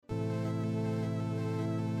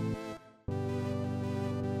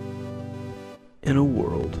In a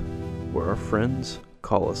world where our friends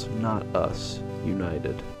call us not us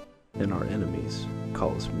united and our enemies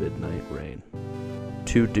call us midnight rain,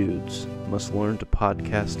 two dudes must learn to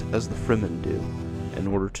podcast as the Fremen do in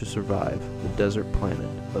order to survive the desert planet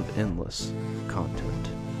of endless content.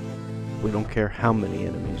 We don't care how many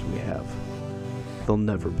enemies we have. They'll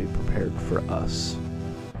never be prepared for us.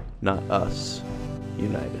 Not us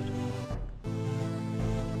united.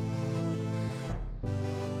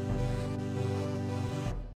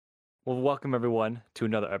 Well, welcome everyone to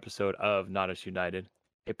another episode of Not Us United,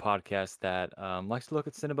 a podcast that likes to look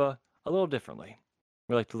at cinema a little differently.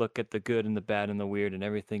 We like to look at the good and the bad and the weird and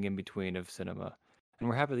everything in between of cinema. And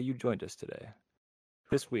we're happy that you joined us today.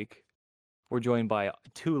 This week, we're joined by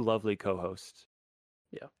two lovely co-hosts.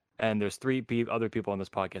 Yeah. And there's three other people on this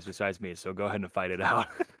podcast besides me, so go ahead and fight it out.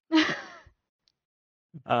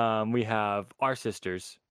 We have our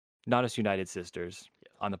sisters, Not Us United sisters,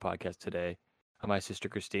 on the podcast today. My sister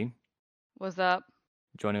Christine. What's up?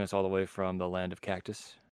 Joining us all the way from the land of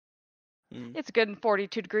cactus. It's good and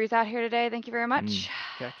 42 degrees out here today. Thank you very much.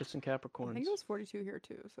 Cactus and Capricorns. I think it was 42 here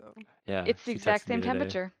too, so. Yeah. It's the she exact texted me same today.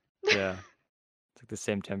 temperature. Yeah. It's like the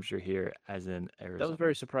same temperature here as in Arizona. That was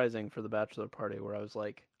very surprising for the bachelor party where I was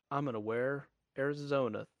like, I'm going to wear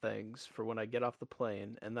Arizona things for when I get off the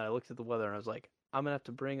plane. And then I looked at the weather and I was like, I'm going to have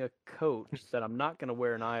to bring a coat that I'm not going to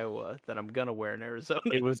wear in Iowa that I'm going to wear in Arizona.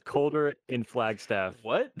 It was colder in Flagstaff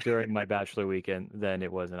What? during my bachelor weekend than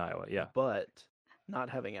it was in Iowa. Yeah. But not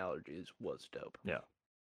having allergies was dope. Yeah.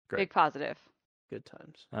 Great. Big positive. Good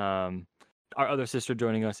times. Our other sister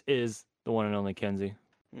joining us is the one and only Kenzie.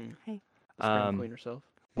 Hey. The spring queen herself.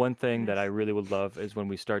 One thing that I Nice. really would love is when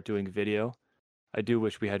we start doing video. I do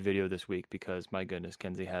wish we had video this week because my goodness,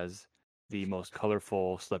 Kenzie has the most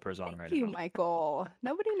colorful slippers on right Thank you, now. Michael.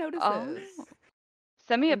 Nobody notices. Oh,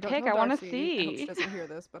 Send me a And don't pic. tell I want to Darcy. I hope she see. doesn't hear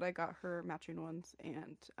this, but I got her matching ones.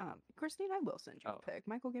 And Christine, I will send you Oh. a pic.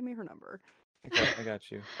 Michael, give me her number. Okay, I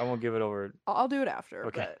got you. I won't give it over. I'll do it after.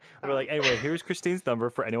 Okay. But, We're like, anyway, here's Christine's number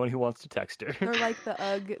for anyone who wants to text her. they're like the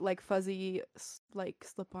UGG, like fuzzy, like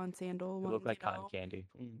slip-on sandal They ones. look like you cotton know? candy.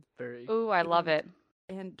 Very. Ooh, I love it.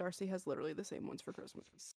 And Darcy has literally the same ones for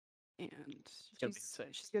Christmas. And gonna be insane.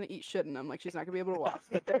 she's gonna eat shit in them. Like she's not gonna be able to walk.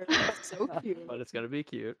 But they're so cute. But it's going to be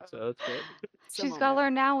cute. So it's great. It's a She's got to moment.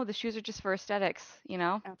 learn now the shoes are just for aesthetics, you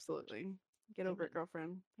know? Absolutely. Get over it,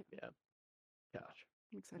 girlfriend. Yeah. Gosh.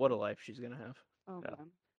 I'm excited. What a life she's going to have. Oh, Yeah. man.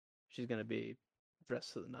 She's going to be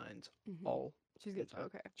dressed to the nines Mhm. all. She's good good. time.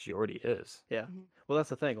 Okay. She already is. Yeah. Mhm. Well, that's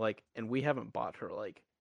the thing. Like, and we haven't bought her like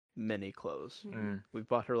many clothes. Mhm. We've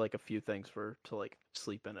bought her like a few things for to like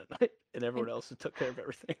sleep in at night, and everyone else has took care of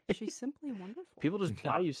everything. She's simply wonderful. People just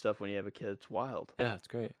buy Yeah. you stuff when you have a kid. It's wild. Yeah, it's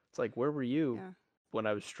great. It's like, where were you Yeah. when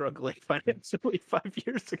I was struggling financially 5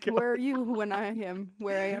 years ago? Where are you when I am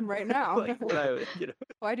where I am right now? Like when I, you know,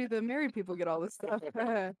 Why do the married people get all this stuff?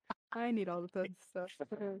 I need all of this stuff.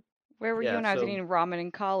 Where were you Yeah, when I was so- eating ramen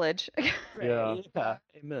in college? Yeah. yeah,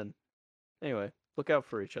 amen. Anyway, look out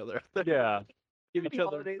for each other. Yeah. Give each Happy other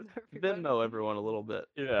holidays, everybody. Venmo everyone a little bit.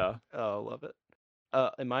 Yeah. Oh, love it.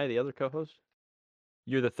 Am I the other co-host?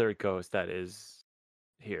 You're the third co-host that is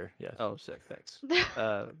here. Yes. Oh, sick. Thanks.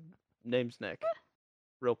 Name's Nick.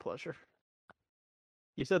 Real pleasure.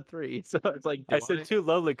 You said 3, so it's like I do said two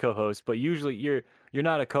lovely co-hosts, but usually you're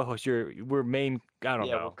not a co-host. We're main. I don't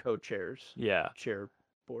Yeah, know. we're co-chairs. Yeah. Chair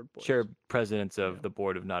board boys. Chair presidents of Yeah. the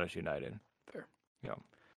board of Not Us United. Fair. Yeah.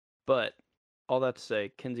 But all that to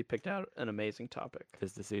say, Kinsey picked out an amazing topic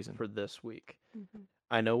Tis the season. for this week. Mhm.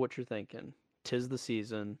 I know what you're thinking. 'Tis the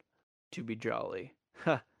season to be jolly.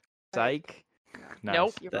 Ha. Psych. Nice.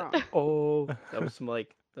 Nope. You're That- wrong. Oh, that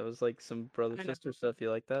was like some brother I know. sister stuff. You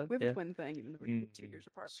like that? We have Yeah. a twin thing, even though we're 2 years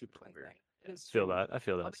apart. Super twin weird. thing. It is Feel true. that. I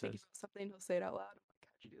feel I'll that. be thinking Sis. about something, he'll say it out loud. I'm like,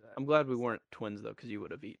 how'd you do that? I'm glad we weren't twins though, because you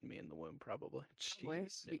would have eaten me in the womb probably. Probably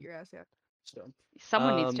Jeez. beat your ass, yeah. So,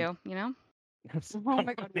 Someone needs Um, to, you know? Oh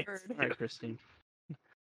my god, Thanks. word. all right, Christine.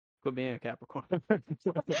 Quit being a Capricorn.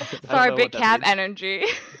 Sorry, know big what that cab means. energy.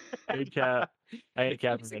 Big cat. I ain't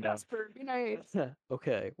capping Listen, right now. Casper, be nice.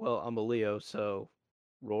 Okay, well, I'm a Leo, so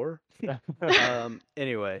roar. Yeah.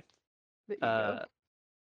 Anyway, The ego.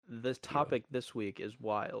 this topic this week is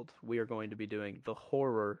wild. We are going to be doing the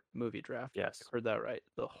horror movie draft. Yes. Heard that right?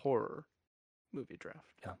 The horror movie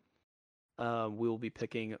draft. Yeah. We will be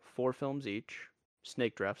picking 4 films each,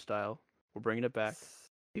 snake draft style. We're bringing it back.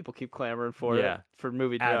 People keep clamoring for Yeah. it for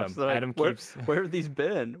movie Adam- drafts. They're like, Adam where, keeps- where have these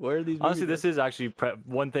been? Where are these? Honestly, movie this is actually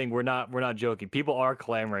one thing we're not joking. People are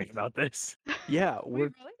clamoring about this. drafts? Yeah, Wait, we're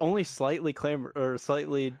really? only slightly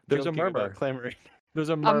There's a joking about murmur. clamoring. There's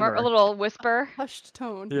a A murmur. little whisper. Hushed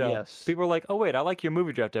tone. Yeah. Yes. People are like, "Oh wait, I like your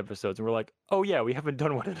movie draft episodes," and we're like, "Oh yeah, we haven't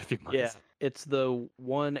done one in a few months." Yeah, it's the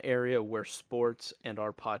one area where sports and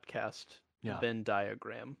our podcast Yeah. Venn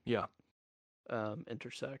diagram Yeah.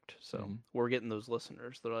 intersect. So Mhm. we're getting those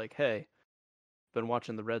listeners. They're like, "Hey, been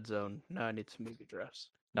watching the Red Zone. Now I need some movie drafts."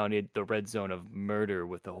 Now I need the red zone of murder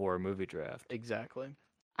with the horror movie draft. Exactly.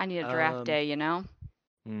 I need a draft day, you know?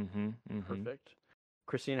 Mm-hmm. Mm-hmm. Perfect.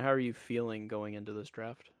 Christina, how are you feeling going into this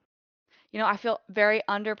draft? You know, I feel very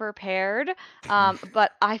underprepared,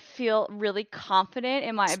 but I feel really confident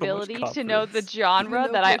in my So much ability to know the confidence. Even genre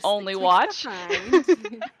though that I there's 6 only weeks watch.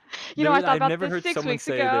 behind. You know, I thought I've about never this heard 6 someone weeks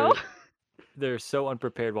say ago. they're so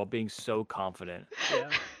unprepared while being so confident. Yeah.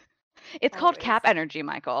 It's called Always. cap energy,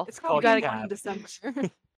 Michael. It's called called gotta- being cap. in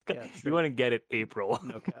December. Yeah, You true. want to get it, April.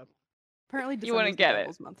 No cap. Apparently You December's wouldn't the get it.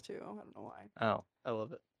 devil's month too. I don't know why. Oh, I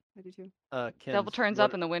love it. I do too. Devil Kens, turns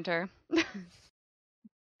up in the winter.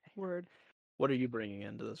 Word. what are you bringing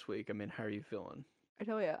into this week? I mean, how are you feeling? I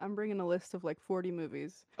tell you, I'm bringing a list of like 40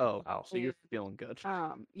 movies. Oh, Wow. so you're And, feeling good.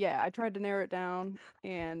 Yeah, I tried to narrow it down,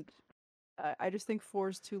 and I just think 4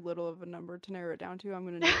 is too little of a number to narrow it down to. I'm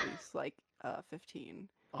gonna need at least like 15.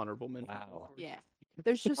 Honorable mention. Wow. Yeah,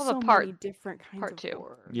 there's just Well, the so part- many different kinds part of 2.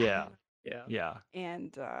 horror. Yeah. Yeah. Yeah.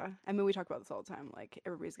 And I mean, we talk about this all the time. Like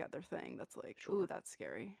everybody's got their thing that's like, Sure. ooh, that's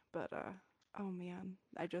scary. But oh man,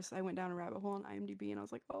 I went down a rabbit hole on IMDb, and I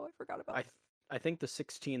was like, oh, I forgot about. I think the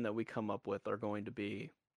 16 that we come up with are going to be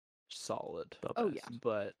solid. The Oh, best. yeah.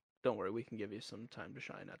 But don't worry, we can give you some time to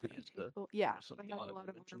shine at the end. Well, yeah, some I have a honorable lot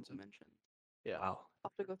of mentions honorable in. mentions. Yeah. Wow.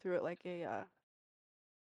 I'll have to go through it like a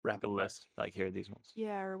Rapid The fire. list. Like, here are these ones.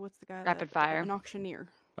 yeah, or what's the guy? Rapid that, fire. An auctioneer.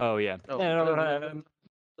 Oh, yeah. Oh,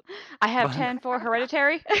 I have Fun. 10 for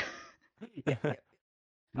Hereditary. Nick,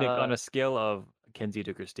 on Uh, a scale of Kenzie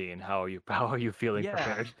to Christine, how are you feeling yeah.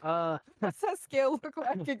 prepared? What's that scale look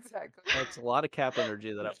like exactly? That's a lot of cap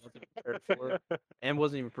energy that I wasn't prepared for, and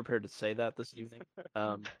wasn't even prepared to say that this evening.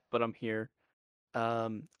 But I'm here.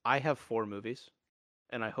 I have 4 movies,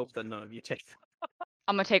 and I hope that none of you take them.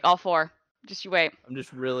 I'm gonna take all 4. Just you wait. I'm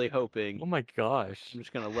just really hoping. Oh my gosh. I'm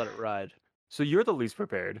just gonna let it ride. So you're the least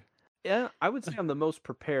prepared. Yeah, I would say I'm the most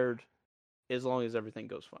prepared, as long as everything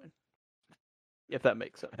goes fine. If that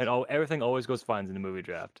makes sense. And everything always goes fine in the movie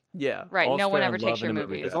draft. Yeah. Right, All no one fair ever and takes love in your a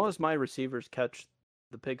movie movie. As long as my receivers catch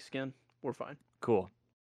the pigskin, we're fine. Cool.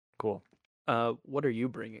 Cool. What are you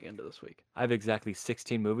bringing into this week? I have exactly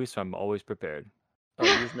 16 movies, so I'm always prepared. Oh,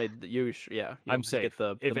 you just made yeah. You I'm always safe. Get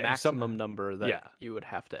the If some- maximum number that Yeah. you would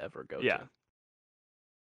have to ever go Yeah.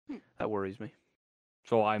 to. That worries me.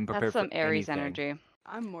 So I'm prepared That's some for Aries anything. energy.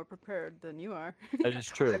 I'm more prepared than you are. That is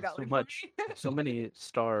true. I got So like much, 40. so many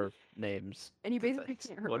star names. And you basically Thanks.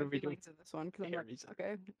 can't hurt What my are we doing? feelings in this one because I'm like, Aries.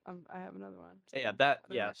 okay, I have another one. Yeah, so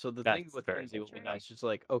yeah. whatever. So the thing That's with very Kenzie will be true. nice. Just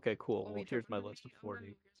like, okay, cool. Let Well, me here's my jump in list of the 40.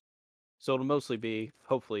 movie. So it'll mostly be,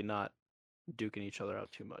 hopefully, not duking each other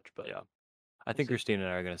out too much. But Yeah. I think see. Christine and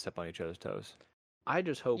I are going to step on each other's toes. I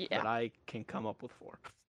just hope Yeah. that I can come up with 4.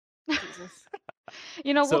 Jesus.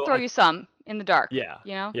 You know, So we'll throw you some in the dark. Yeah.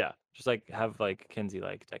 You know? Yeah. Just like have like Kenzie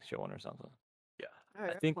like text you one or something. All I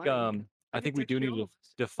right, think plenty. I I think can we do text you need to all.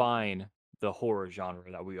 define the horror genre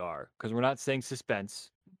that we are, because we're not saying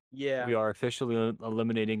suspense. Yeah. We are officially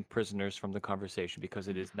eliminating prisoners from the conversation because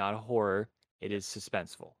it is not a horror. It is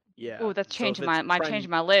suspenseful. Yeah. Ooh, that's So if changing it's my changing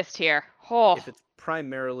my list here. Oh, If it's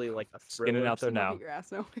primarily like a Skin it thriller, out there Someone now. hit your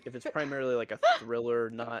ass, no. if it's primarily like a thriller,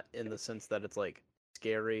 not in the sense that it's like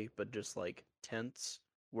scary, but just like tense,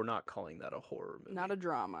 we're not calling that a horror movie. Not a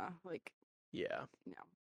drama. Like, Yeah. no.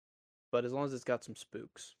 But as long as it's got some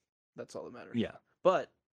spooks, that's all that matters. Yeah.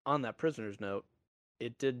 But on that Prisoners note,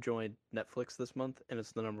 it did join Netflix this month, and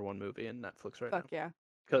it's the #1 movie in Netflix right Fuck now. yeah.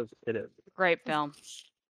 Because it is. great film.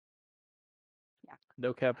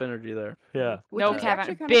 No cap energy there. Yeah. Which No is cap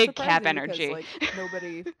actually en- kinda big cap surprising because, energy. like,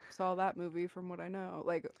 nobody saw that movie from what I know.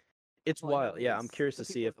 Like, It's all I know wild. Yeah, I'm is curious the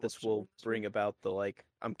to see people if that this watched will it. bring about the like.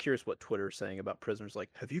 I'm curious what Twitter's saying about Prisoners. Like,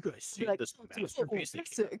 have you guys seen like, this "Oh, it's masterpiece that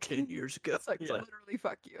came out sick." 10 years ago? it's like, It's like, literally,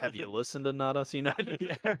 fuck you. have you listened to Not Us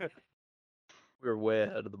United? We were way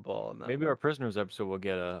ahead of the ball on that. Maybe one. our prisoners episode will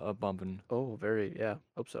get a bump in. Oh, very. Yeah,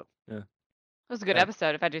 hope so. It was a good Yeah.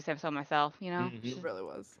 episode, if I do say so myself. You know, Mhm. It really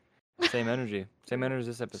was. Same energy. Same energy as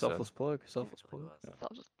this episode. Selfless plug. Selfless plug. So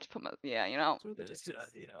I'll just put my you know. Those were the Just,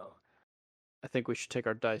 titties. you know. I think we should take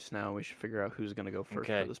our dice now. We should figure out who's gonna go first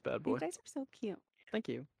Okay. for this bad boy. These guys are so cute. Thank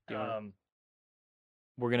you. Do you wanna-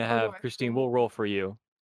 We're gonna Oh, have I Christine. roll? We'll roll for you.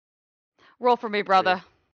 Roll for me, brother.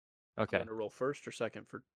 Okay. wanna roll first or second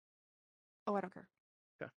for? Oh, I don't care.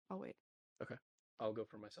 Okay. I'll wait. I'll go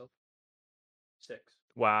for myself. 6.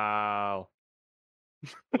 Wow.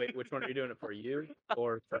 Wait, which one are you doing it for? You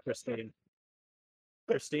or for Christine?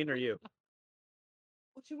 Christine or you?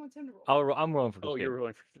 What you want him to roll? I'm rolling for Oh, Christine. you're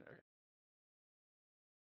rolling for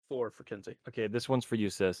 4 for Kinsey. Okay, this one's for you,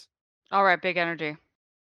 sis. All right, big energy.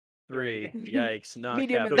 3. Yikes. Not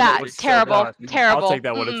Medium Captain That America. terrible, I'll terrible. take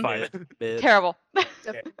that one. It's mm-mm, fine. Mid. Terrible.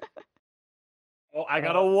 Oh, I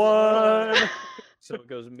got a 1. So it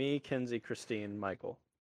goes me, Kinsey, Christine, Michael.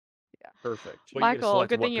 Yeah. Perfect. Well, you get to Michael, select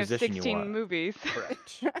good what thing you have position you 16 want. movies.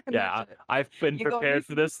 Correct. Yeah, I've been You go prepared easy.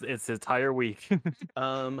 for this its entire week.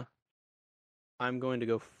 I'm going to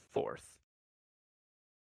go 4th.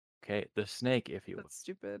 Okay, the snake, if you will. That's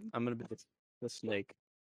stupid. I'm going to be the snake.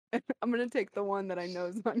 I'm gonna take the one that I know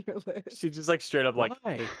is on your list She just like straight up like,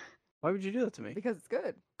 Why? Why would you do that to me? because it's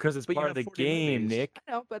good. because it's But you part of have the 40 game, movies. Nick.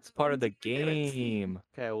 I know, but It's part of the one's your favorites. game.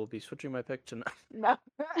 Okay, I will be switching my pick tonight. No. All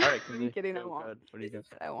right, I'm Kinsey. kidding. I go won't. ahead. What are you doing?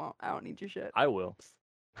 I won't. I don't need your shit. I will.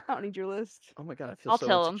 I don't need your list. Oh my god, I feel I'll so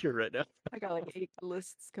tell him. insecure right now. I got like 8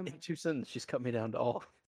 lists coming. In 2 sentences, she's cut me down to all.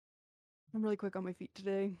 I'm really quick on my feet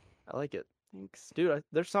today. I like it. Thanks. Dude,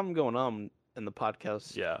 there's something going on in the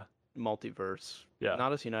podcast Yeah. multiverse. Yeah.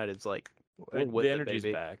 Not Us United's like, we're And with the it, energy's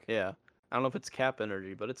baby. back. Yeah. I don't know if it's Cap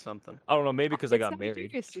energy, but it's something. I don't know, maybe because I It's got not married.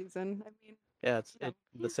 Vegas season. I mean, Yeah, it's Yeah.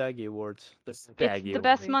 the SAGgy Awards. It's Baggy the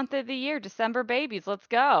best Award. month of the year, December babies. Let's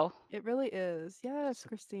go. it really is. Yes,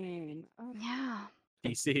 Christine. Oh, Yeah.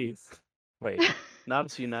 DC. Wait. Not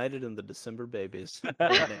Us United and the December Babies.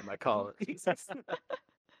 That's the name I call it.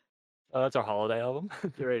 Oh, that's our holiday album.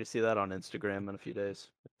 Get ready to see that on Instagram in a few days.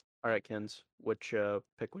 All right, Kins, which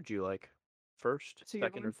pick would you like? First, so you're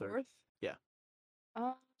second, or going third? fourth? Yeah.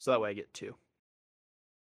 Uh, So that way I get 2.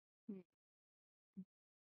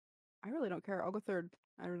 I really don't care. I'll go third.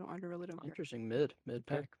 I really don't care. Interesting. Mid Okay.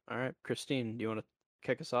 pick. All right, Christine, do you want to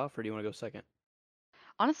kick us off or do you want to go second?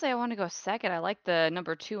 Honestly, I want to go second. I like the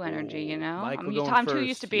number 2 energy, you Ooh, know? Michael I'm, going I'm too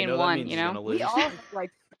used to first. You being know that 1, means you he's know? gonna We lose. all have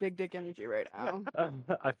like big dick energy right now.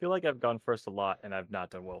 I feel like I've gone first a lot and I've not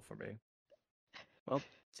done well for me. Well,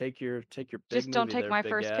 take your big Just don't movie take there, my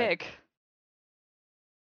big first guy. pick.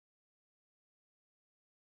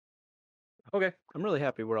 Okay. I'm really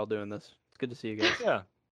happy we're all doing this. It's good to see you guys, Yeah.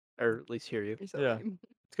 or at least hear you. You're so Yeah. lame.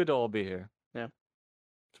 It's good to all be here. Yeah.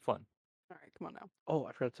 It's fun. All right, come on now. Oh,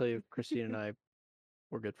 I forgot to tell you, Christine and I,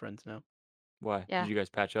 we're good friends now. Why? Yeah. Did you guys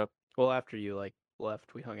patch up? Well, after you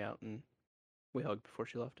left, we hung out and we hugged before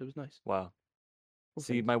she left. It was nice. Wow. We're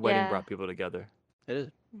See, friends. my wedding Yeah. brought people together. It is.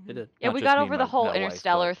 Mhm. It did. Yeah, Not we just got me over and the my whole wife, but-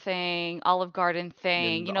 Interstellar thing, Olive Garden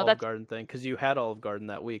thing. And You the know, Olive that's Garden thing, because you had Olive Garden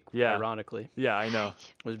that week. Yeah. Ironically, Yeah, I know.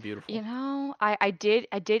 it was beautiful. You know, I did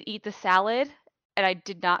eat the salad and I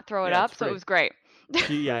did not throw it Yeah, up, it's so it free. was great.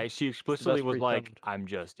 She explicitly was free like, food. "I'm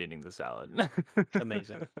just eating the salad."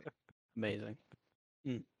 Amazing. Amazing.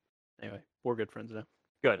 Anyway, we're good friends now.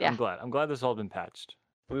 Good. Yeah. I'm glad. I'm glad this all been patched.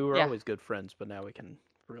 We were Yeah. always good friends, but now we can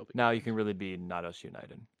for real be. Now you can really be not us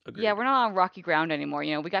united. Agreed. Yeah, we're not on rocky ground anymore.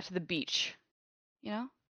 You know, we got to the beach. You know?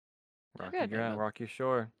 Rocky good. ground, Amen. rocky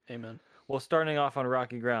shore. Amen. Well, starting off on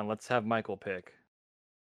rocky ground, let's have Michael pick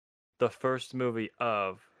the first movie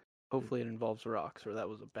of, Hopefully, it involves rocks, or that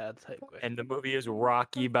was a bad segue. and the movie is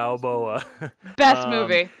Rocky Balboa. Best Um,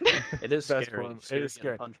 movie. It is Best scary. one. It Scary is getting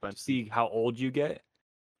scary. punched by See how old you get,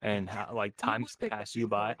 and how like times pass you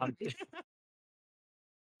by.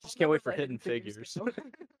 Just can't wait for Hidden Figures.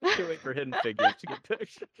 Can't wait for Hidden Figures to get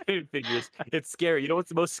picked. Hidden Figures. It's scary. You know what's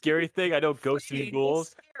the most scary thing? I know ghosts and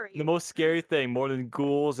ghouls. The most scary thing, more than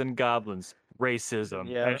ghouls and goblins, racism.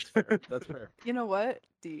 Yeah, And- that's fair. That's fair. You know what?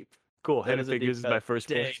 Deep. cool. That Hidden is a deep Figures is my cut. first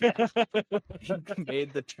Dang pick.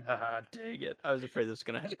 Made the dang it! I was afraid this was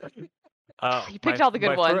gonna happen. You picked all the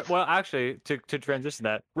good ones. Well, actually, to transition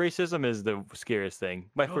that, racism is the scariest thing.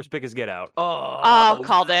 My first pick is Get Out. Oh,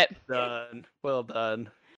 called it. done. Well done.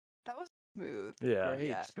 That was smooth. Yeah. Great.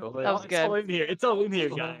 Yeah. Go That was ahead. It's all good. in here. It's all in here,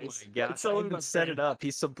 Oh guys. my god! It's all I in even the set thing. it up. He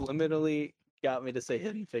subliminally got me to say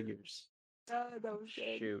Hidden Figures. That was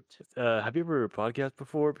good. Shoot. Have you ever podcast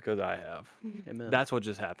before? Because I have. Amen. That's what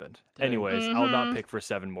just happened. Dang. Anyways, I'll not Mhm. pick for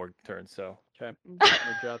 7 more turns. So Okay. I'm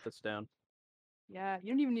gonna jot this down. Yeah, you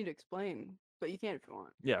don't even need to explain, but you can if you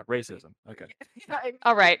want. yeah, racism. Okay.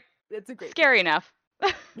 All right. It's a great. Scary enough.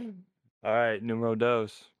 All right, numero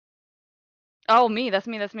dos. Oh, me. That's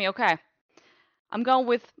me. That's me. Okay. I'm going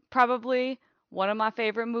with probably one of my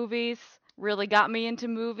favorite movies. Really got me into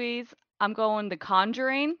movies. I'm going The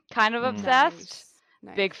Conjuring. Kind of Mm. obsessed.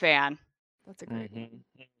 Nice. Big fan. That's a great, Mhm.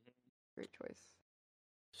 great choice.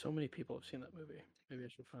 So many people have seen that movie. Maybe I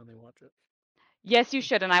should finally watch it. Yes, you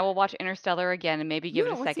should, and I will watch Interstellar again and maybe give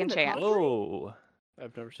You it a haven't seen second The chance. Conjuring? Oh.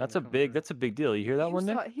 I've never seen. That's The a big. Conjuring. That's a big deal. You hear that one,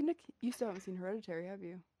 Nick? Nick, you still haven't seen Hereditary, have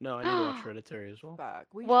you? No, I need to watch Hereditary as well. Fuck.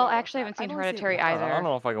 We Well, should I watch actually that. haven't seen I've only Hereditary once. I don't either.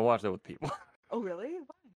 know if I can watch that with people. Oh really?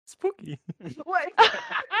 Why? Spooky. What?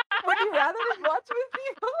 Would you rather me watch with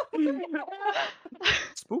people?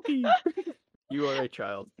 Spooky. You are a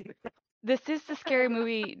child. This is the scary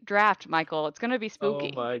movie draft, Michael. It's gonna be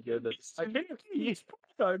spooky. Oh my goodness. I can't see. Spooky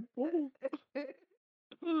time.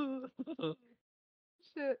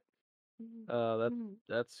 Shit.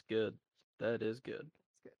 That's good. That is good.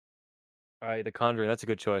 All right, The Conjuring. That's a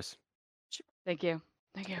good choice. Thank you.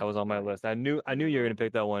 Thank you. That was on my list. I knew you were gonna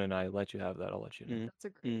pick that one, and I let you have that. I'll let you know. That's a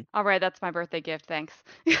great. All right, that's my birthday gift. Thanks.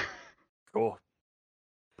 Cool.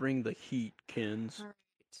 Bring the heat, Kins.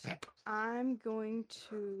 Alright. I'm going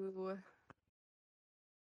to.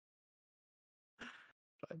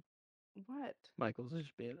 Fine. What? Michael's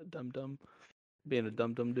just being a dum dum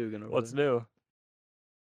Dugan over What's there. new?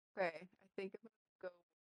 Okay, I think I'm gonna go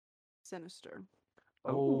Sinister.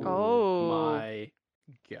 Oh. my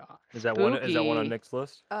god. Is that one on Spooky. Nick's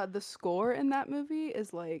list? The score in that movie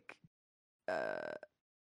is like,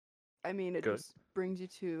 I mean, it Good. just brings you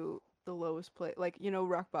to the lowest place. Like,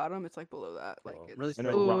 rock bottom. It's like below that. Like, Oh, it's, Really I know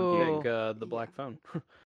strange. Ooh. Pick the Black Phone.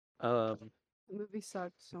 the movie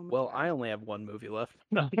sucked so much. Well, I only have one movie left.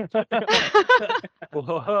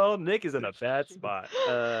 Well, Nick is in a bad spot.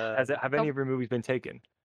 Have any Don't- of your movies been taken?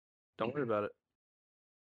 Don't worry about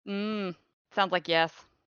it. Sounds like yes.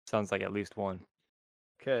 Sounds like at least one.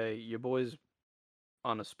 Okay, your boy's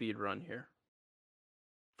on a speed run here.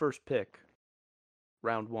 First pick,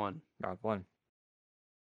 round 1. Round one.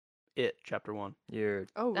 It, chapter 1. You're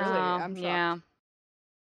Oh, really? I'm shocked. Yeah.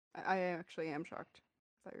 I actually am shocked.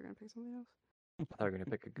 I thought you were gonna pick something else. I thought you were gonna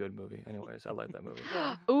pick a good movie. Anyways, I like that movie.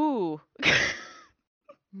 Yeah. Ooh.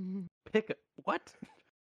 Pick what?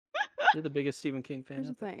 You're the biggest Stephen King fan. Here's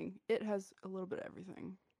the out there. thing. It has a little bit of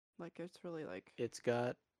everything. Like, it's really like It's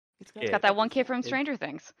got it's It's Got that one kid from It- Stranger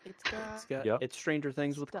Things. It's got Yep. it's Stranger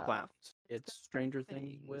Things with Stuff. clowns. It's It's got Stranger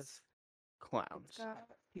Things things. with it's clowns. got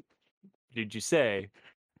Did you say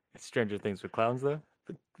it's Stranger Things with clowns though?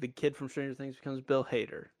 The kid from Stranger Things becomes Bill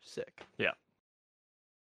Hader. Sick. Yeah.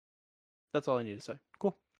 That's all I need to say.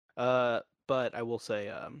 Cool. But I will say,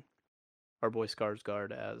 our boy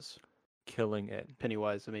Skarsgård as Killing it.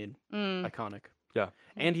 Pennywise. I mean, Mm. iconic. Yeah.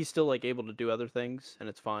 And he's still like able to do other things, and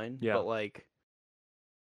it's fine. Yeah. But like,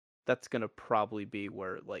 that's gonna probably be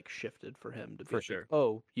where it like shifted for him to be For like, sure.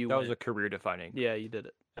 Oh, you That was went- a career defining. Yeah, you did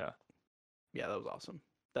it. Yeah. Yeah, that was awesome.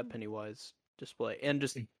 That Pennywise display, and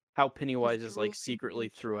just how Pennywise is like droopy secretly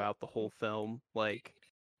nature. throughout the whole film. Like,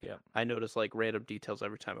 Yeah. I notice like random details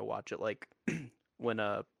every time I watch it. Like when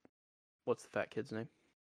what's the fat kid's name?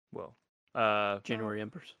 Well, January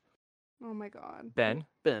Embers. Oh my god. Ben.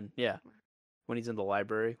 Ben. Yeah. When he's in the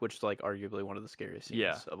library, which is like arguably one of the scariest scenes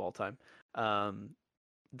Yeah. of all time.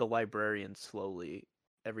 The librarian slowly,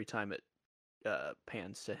 every time it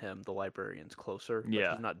pans to him, the librarian's closer. But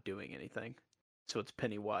Yeah. He's not doing anything. So it's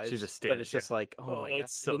Pennywise. just But stands it's just there. like, oh, Oh, my god,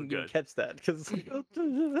 it's so I didn't even good. catch that because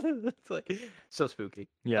it's like so spooky.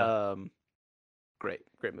 Yeah. Great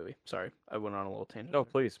movie. Sorry, I went on a little tangent. No,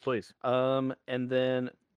 please. And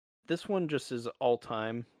then this one just is all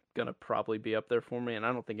time gonna probably be up there for me, and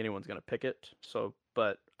I don't think anyone's gonna pick it. So,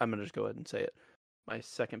 but I'm gonna just go ahead and say it. My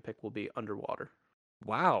second pick will be Underwater,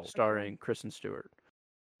 Wow. starring Kristen Stewart.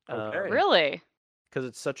 Okay. Really? Because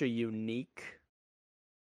it's such a unique.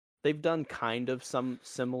 They've done kind of some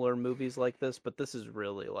similar movies like this, but this is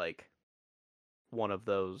really like one of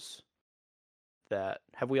those that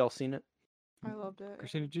have we all seen it? I loved it.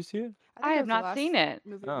 Christine, did you see it? think I it have was the not seen last it.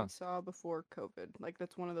 Movie Oh. we saw before COVID. Like,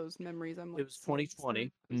 that's one of those memories. I'm like, It was so excited.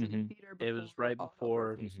 2020. It was in Mhm. theater It was before right all hell before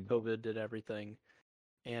broke loose. Mhm. COVID did everything,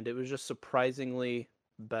 and it was just surprisingly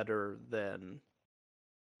better than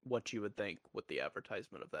what you would think with the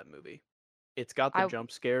advertisement of that movie. It's got the I-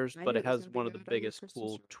 jump scares, I but knew it it was has gonna be one of the good. I knew biggest Kristen cool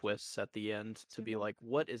Stewart was twists at the end to be Mhm. like,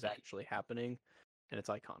 what is actually happening? And it's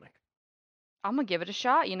iconic. I'm gonna give it a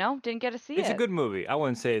shot. Didn't get to see It's it. a good movie. I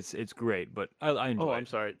wouldn't say it's great, but I enjoy Oh, it. I'm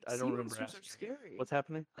sorry. I Sea don't remember monsters are asking. scary. What's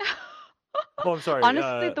happening? Oh, I'm sorry.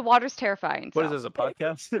 Honestly, the water's terrifying. What is so. this, a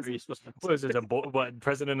podcast? Are you supposed to What is this? What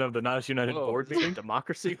president of the Not United Whoa, board is this meeting?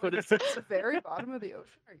 democracy? What is this? It's the very bottom of the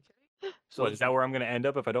ocean. Are you kidding? So What is that? Where I'm gonna end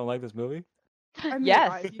up if I don't like this movie? I mean,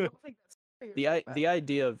 Yes. you don't think that's scary, the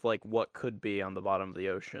idea of like what could be on the bottom of the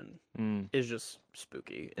ocean Mm. is just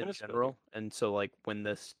spooky in It is spooky. general. And so like when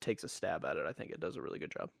this takes a stab at it, I think it does a really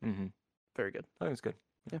good job. Mm-hmm. Very good. I think it's good.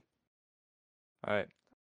 Yeah. All right.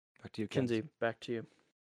 Back to you, Kenzie. Kinsey, back to you.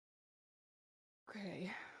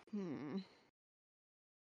 Okay.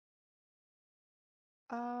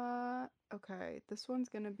 Okay, this one's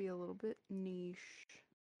gonna be a little bit niche,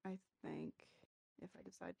 I think, if I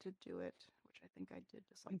decide to do it, which I think I did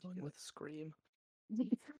decide I'm to going do with Scream.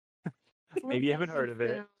 it. Maybe you haven't heard of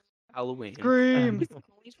it. Halloween. Scream.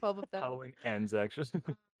 Only 12 of them. Halloween ends actually. I'm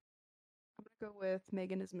gonna go with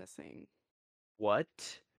Megan is Missing. What?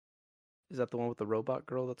 Is that the one with the robot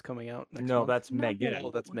girl that's coming out next No, month? that's No. Megan.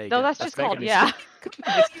 Oh, that's Megan. No, that's just Megan called is- yeah.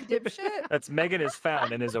 You dipshit. That's Megan is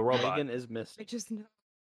found and is a robot. Megan is I missing. just know.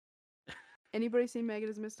 Anybody seen Megan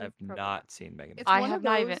is Missing? I've Probably not seen Megan. It's I one have of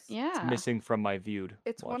not even. those- It's Yeah. missing from my viewed.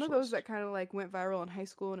 It's one watch of those list. that kind of like went viral in high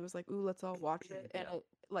school, and it was like, ooh, let's all watch it, and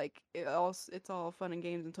it's all fun and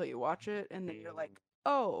games until you watch it, and then you're like,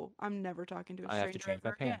 oh, I'm never talking to a I stranger have to change my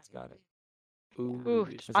ever again. pants. Got it. Ooh, Ooh,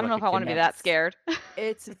 it's I don't know like if a I want to be that scared.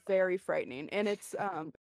 It's very frightening, and it's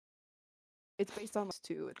based on this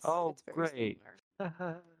too. It's Oh, it's very great.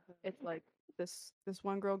 similar. It's like this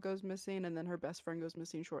one girl goes missing, and then her best friend goes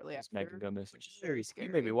missing shortly Does after. Megan go missing? Which is very You scary.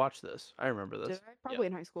 made me watch this. I remember this. Did I? Probably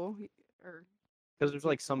in high school, or Because there's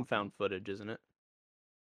like some found footage, isn't it?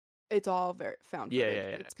 it's all very found Yeah, footage. yeah,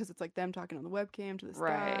 yeah. It's because it's like them talking on the webcam to this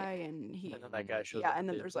Right. guy, and he. And then that guy shows Yeah, up and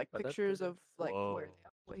then at the there's end, like "Ba-da-da-da." pictures of like Whoa.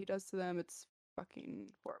 what he does to them. It's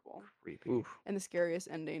fucking horrible. Creepy. Oof. And the scariest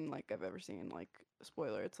ending like I've ever seen. Like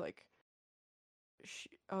spoiler, it's like,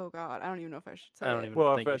 oh god, I don't even know if I should say. I don't it. even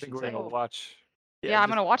Well, think I you think should we're say gonna it. watch. Yeah, I'm just-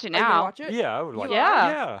 gonna watch it Are you gonna now. watch it? Yeah, I would watch. You Yeah.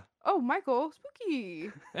 Yeah. Oh, Michael,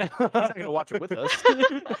 spooky. Yeah. He's not gonna watch it with us.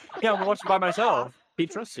 Yeah, I'm gonna watch it by myself. He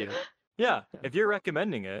trusts you. Yeah, if you're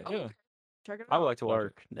recommending it, Oh, yeah, Check it out. I would like to watch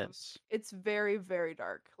it. Darkness. It's very, very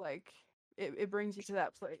dark. Like it brings you to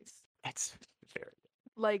that place. It's very.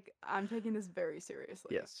 Like I'm taking this very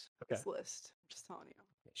seriously. Yes. Okay. This list. I'm just telling you.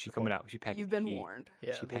 She's coming out. She packing You've been heat. warned.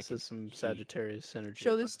 Yeah, She this packing is some heat. Sagittarius energy.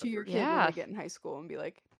 Show this to your kid when Yeah. they get in high school and be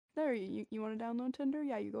like, there, you want to download Tinder?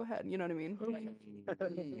 Yeah, you go ahead. You know what I mean?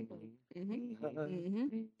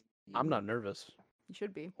 Mm-hmm. I'm not nervous You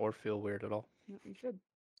should be. or feel weird at all. No, you should.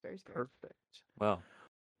 It's very scary. Perfect. Well,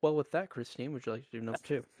 Well, with that, Christine, would you like to do number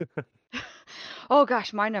 2? Oh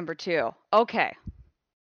gosh, my number 2. Okay.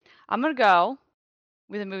 I'm gonna go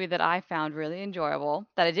with a movie that I found really enjoyable,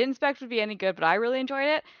 that I didn't expect would be any good, but I really enjoyed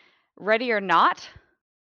it. Ready or Not.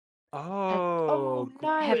 oh,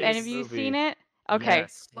 Have great any of you seen movie. it? Okay.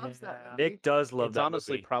 Yes. Loves that Yeah. movie. Nick does love It's that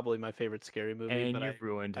honestly movie, probably my favorite scary movie, and but you've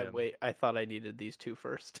ruined him. I thought I needed these 2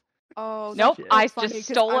 first. Oh, Nope, that's I funny, just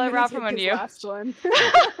 'cause stole I'm it gonna right take from under his you. last one.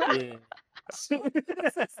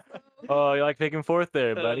 Oh, you like taking fourth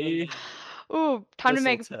there, buddy. Ooh, time to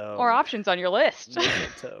make Mistletoe. more options on your list.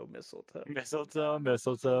 Mistletoe, mistletoe. Mistletoe,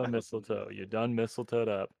 mistletoe, mistletoe. You done mistletoed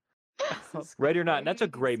up. This is Ready or Not, that's a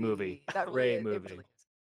great crazy. movie. That really Great is- it movie. really is.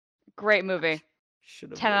 Great movie.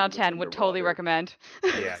 Should've 10 read out of this 10. Would totally underwater. recommend.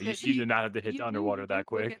 Yeah, you did not have to hit the underwater that look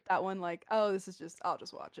quick. at that one like, oh, this is just, I'll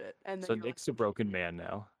just watch it. And then So you're like, Nick's a broken man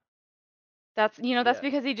now. That's Yeah.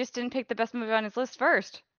 because he just didn't pick the best movie on his list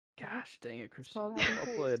first. Gosh, dang it, it's Christine. called having Well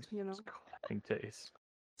taste, played. you know. Clapping taste.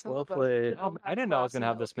 Some Well of us played. don't I have didn't know I was class gonna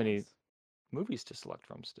and have this many elegance. movies to select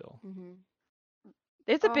from still. Mhm.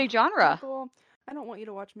 It's a Oh, big genre. Michael, I don't want you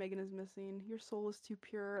to watch Megan is Missing. Your soul is too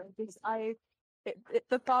pure.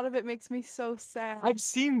 The thought of it makes me so sad. I've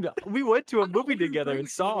seen. We went to a I know movie you're together and great,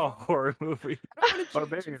 saw a you know. horror movie. I don't wanna change you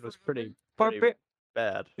Barbarian was forever. pretty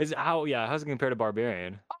bad. Is it how? Yeah, how's it compared to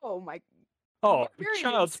Barbarian? Oh my. Oh, Barbarian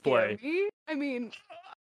didn't Child's scare Play. me. I mean,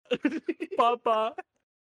 Papa.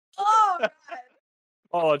 oh god.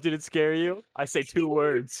 Oh, did it scare you? I say 2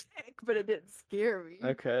 words. Sick, but it didn't scare me.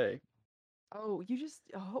 Okay. Oh, you just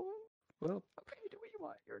Well, okay, do what you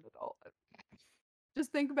want. You're an adult.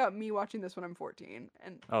 Just think about me watching this when I'm 14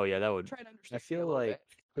 and Oh yeah, that would. try to I understand. me a feel little like bit.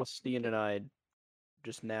 Christine and I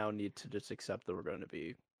just now need to just accept that we're going to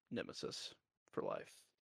be nemesis for life.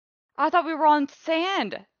 I thought we were on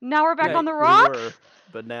sand. Now we're back Yeah, on the we rocks. were,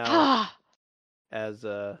 but now as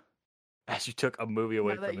As you took a movie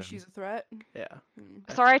away Now that from him. she's a threat. yeah, Hmm.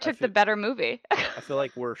 Sorry, I took the feel- better movie. I feel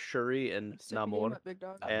like we're Shuri and Step your game Namor, up, big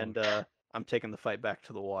dog. and I'm taking the fight back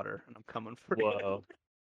to the water, and I'm coming for you. Whoa.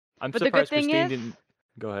 I'm But the good surprised thing Christine is- didn't.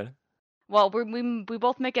 Go ahead. Well, we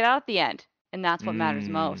both make it out at the end, and that's what matters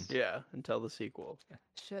Mm. most. Yeah, until the sequel.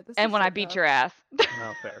 Shit, this And is when so I beat tough. your ass.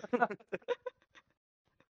 Oh, fair. Just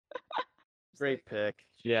Great like, pick.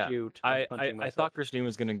 Yeah, Shoot, I'm I punching myself. thought Christine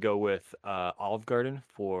was gonna go with Olive Garden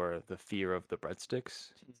for the fear of the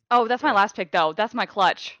breadsticks. Oh, that's my Yeah. last pick though. That's my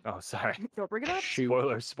clutch. Oh, sorry. Don't bring it up.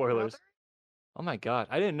 Shoot. Spoilers. Oh my god,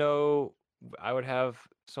 I didn't know I would have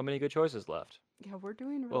so many good choices left. Yeah, we're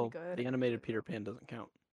doing really Well, good. the animated Peter Pan doesn't count.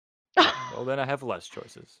 Well, then I have less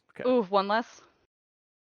choices. Okay. Ooh, one less.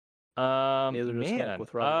 Neither does Hulk Man,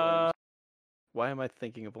 with Robin Williams. Why am I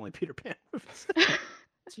thinking of only Peter Pan movies?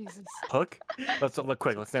 Jesus. Hook. Let's look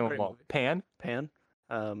quick. Let's name Great them all. movie. Pan. Pan.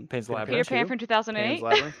 Pan's Peter Labyrinth. Peter Pan 2, from Pan's 2008.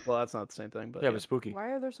 Labyrinth. Well, that's not the same thing, but Yeah, but spooky. Why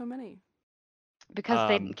are there so many? Because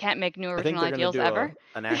they Um, can't make new I think original they're gonna ideals do ever.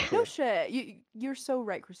 an No actual. shit. You're so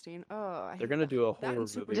right, Christine. Oh, I They're hate gonna that. do a That horror and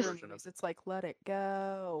movie superhero version of movies. It's like let it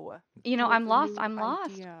go. You know, Come up I'm with a lost. new I'm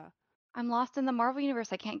lost. idea. I'm lost in the Marvel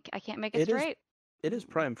universe. I can't make it It is straight. It is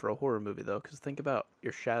prime for a horror movie though, because think about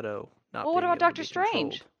your shadow not Well, what being about able to Doctor be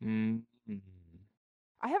Strange? controlled.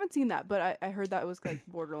 I haven't seen that, but I heard that was like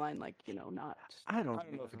borderline, like not. I I don't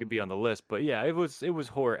don't know if it could be on the list, but yeah, it was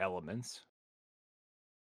horror elements.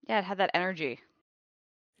 Yeah, it had that energy.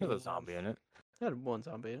 There's a zombie in it. It had one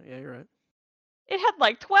zombie in it. Yeah, you're right. It had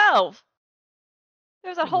like 12.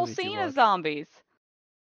 There's a What whole movies do you scene of watch? zombies.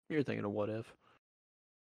 You're thinking of What If.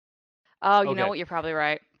 Oh, you know Okay. what? You're probably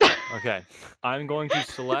right. Okay, I'm going to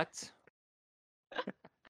select.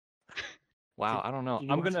 Wow, I don't know. Did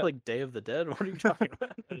you I'm watch, gonna. like Day of the Dead. What are you talking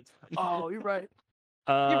about? It's fine. Oh, you're right.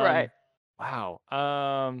 You're right. Wow.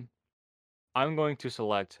 I'm going to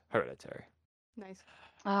select Hereditary. Nice.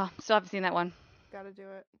 Still haven't seen that one. Gotta do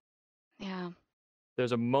it. Yeah.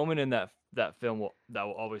 There's a moment in that film that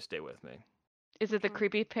will always stay with me. Is it the Sure.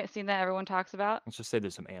 creepy scene that everyone talks about? Let's just say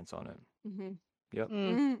there's some ants on it. Mm-hmm.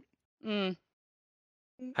 Mm. Mm.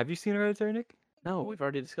 Have you seen Hereditary, Nick? No, we've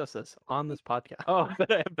already discussed this on this podcast. Oh.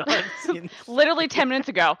 That I have not seen. Literally 10 minutes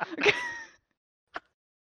ago.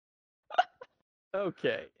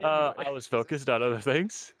 Okay. I anyway. was focused on other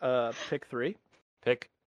things. Pick 3. Pick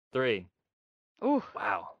 3. Ooh.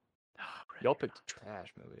 Wow. Y'all picked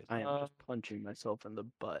trash movies. I am just punching myself in the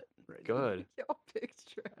butt right now. Good. Yo,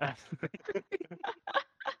 picture.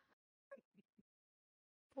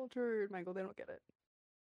 Walter and Michael, they don't get it.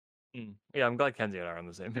 Yeah, I'm glad Kenzie and I are on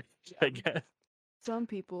the same page, I guess. Some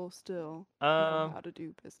people still know Um. how to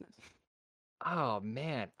do business. Oh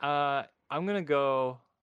man. I'm gonna go.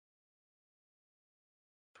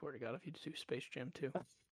 Swear to God, if you do Space Jam 2.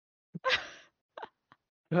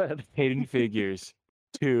 Go ahead. Hidden Figures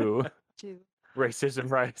 2. Jesus. Racism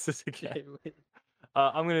rises again.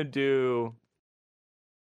 I'm gonna go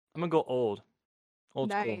old. Old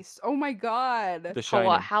Nice. Oh my god. school. The Oh, Shining.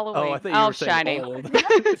 what? Halloween. Oh, I thought you were saying Shining. old.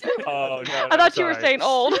 Oh no. I thought you were saying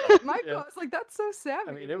old. My Yeah. god, it's like that's so savage.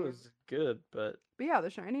 I mean, it was good, but But yeah, The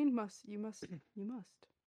Shining you must.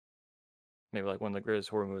 Maybe like one of the greatest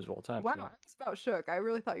horror movies of all time. Wow, so. I was about shook. I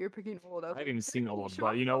really thought you were picking old. I I was haven't even seen old, Holy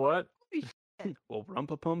but you know what? well,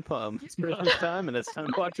 rumpa-pum-pum. It's Christmas time, and it's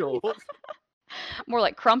time to watch old. More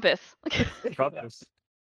like Krampus. Krampus.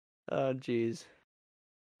 Oh, jeez.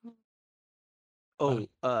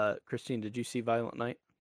 Christine, did you see Violent Night?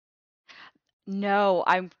 No,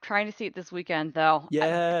 I'm trying to see it this weekend though.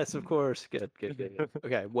 Yes, of course. Good.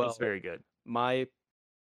 Okay, well, It's very good. my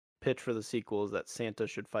pitch for the sequel is that Santa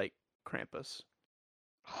should fight Krampus,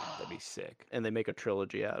 That'd be sick. and they make a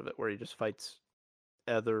trilogy out of it where he just fights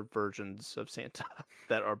other versions of Santa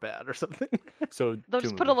that are bad or something. So They'll two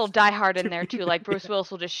just put a little movies. Die Hard in there too, like Bruce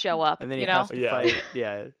Willis will just show up. And then you he know? has to Yeah. fight.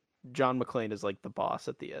 Yeah, John McClane is like the boss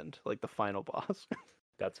at the end, like the final boss.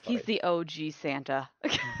 That's funny. He's the OG Santa.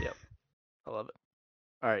 I love it.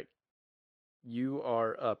 All right, you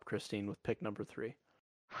are up, Christine, with pick number 3.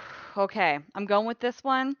 Okay, I'm going with this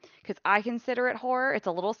one because I consider it horror. It's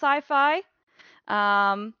a little sci-fi.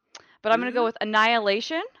 But I'm gonna go with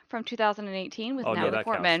Annihilation from 2018 with Oh no, Natalie that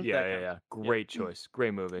Portman. counts. Yeah, That yeah, counts. yeah. Great choice.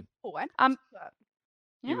 Great movie. Oh, I Um, noticed that.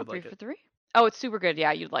 You Yeah, would 3 like for it. 3. Oh, it's super good.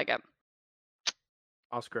 Yeah, you'd like it.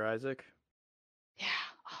 Oscar Isaac. Yeah,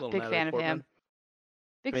 oh, Little big Natalie fan of Portman. him.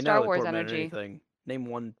 Big I mean, Star Natalie Wars Portman in energy. anything. Name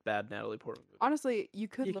one bad Natalie Portman movie. Honestly, you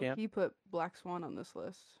could You low can't. key put Black Swan on this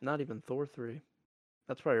list. Not even Thor 3.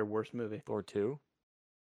 That's probably your worst movie. Thor 2.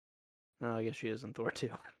 No, I guess she is in Thor 2.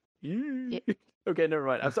 Okay, never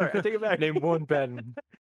mind. I'm sorry. I take it back. Name one bad. Name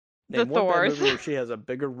one bad Thors. movie where she has a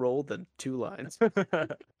bigger role than 2 lines.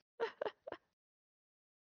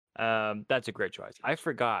 That's a great choice. I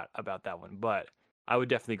forgot about that one, but I would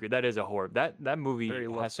definitely agree. That is a horror. That movie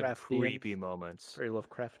Very has some Lovecraftian. creepy moments. Very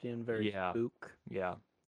Lovecraftian, very Yeah. spook. Yeah.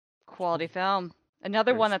 Quality film.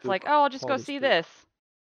 Another Very one that's like, spook- oh, I'll just go quality see spook. this.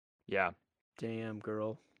 Yeah. Damn,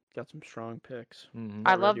 girl. Got some strong picks. Mhm.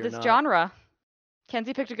 I Not love Ready or this Not. genre.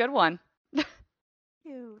 Kenzie picked a good one.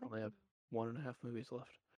 Ew. Only have 1.5 movies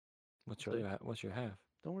left. What's So- your half?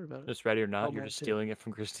 Don't worry about it. Just Ready or Not. Oh, You're mine just too. stealing it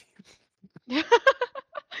from Christine.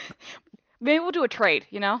 Maybe we'll do a trade,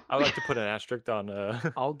 you know? I would like to put an asterisk on.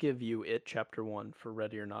 I'll give you It Chapter 1 for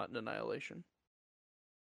Ready or Not and Annihilation.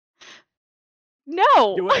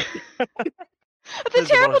 No! Do it. That's a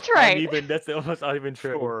terrible trade. Uneven. That's almost uneven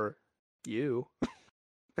trade. For you.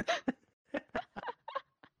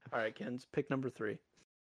 All right, Ken's pick number 3.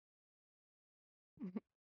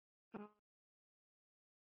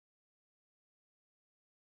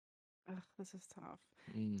 this is tough.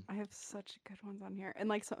 Mm, I have such good ones on here, and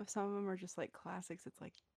like some of them are just like classics. It's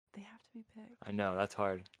like they have to be picked. I know that's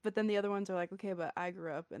hard. But then the other ones are like, okay, but I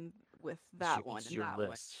grew up and with that one, it's and your that one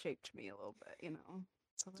list. shaped me a little bit, So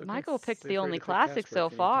It's that's- okay. Michael picked Be the afraid only to pick classic Casper so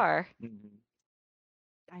if you need to. far. Mhm.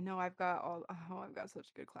 I know I've got I've got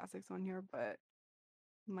such good classics on here, but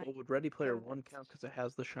my Well, would Ready Player go One next. count because it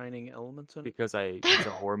has the shining elements in it? Because it's a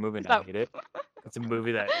horror movie and I Stop. hate it. It's a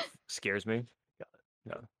movie that scares me. Got it.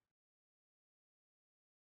 Yeah.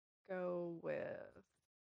 Go with.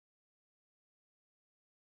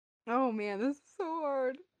 Oh man, this is so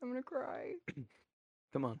hard. I'm gonna cry.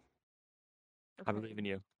 Come on. I Okay, believe in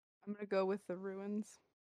you. I'm gonna go with The Ruins.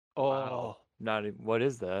 Oh, Wow. Not even, what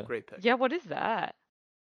is that? great pick. Yeah, what is that?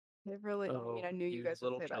 It really. I mean, Oh, I knew you you guys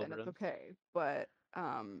would little say that, and it's children. okay. But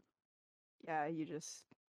yeah, you just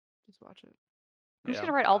watch it. I'm just Yeah.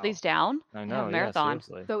 gonna write all Wow. these down. I I know. have a Yeah. marathon.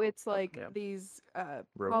 Seriously. So it's like Yeah. these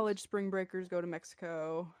Roads? college spring breakers go to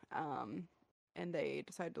Mexico, and they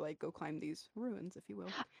decide to like go climb these ruins, if you will.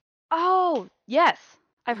 Oh, yes.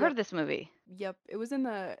 I've heard Yep. of this movie. Yep, it was in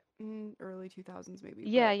the early 2000s maybe.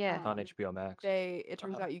 Yeah, but, yeah. On HBO Max. It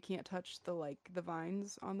turns Uh-huh. out you can't touch the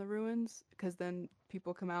vines on the ruins because then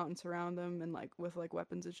people come out and surround them and like with like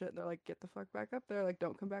weapons and shit. They're like, get the fuck back up there, like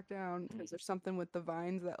don't come back down because there's something with the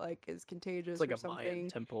vines that like is contagious It's like or a Mayan something.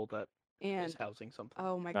 temple that And is housing something.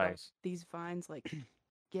 oh my god, Nice. these vines like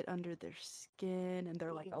get under their skin and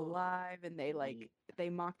they're like alive and they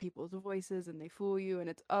mock people's voices and they fool you and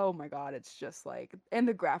it's oh my god, it's just like and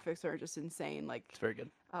the graphics are just insane. Like It's very good.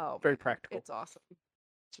 oh Very man, practical. it's awesome.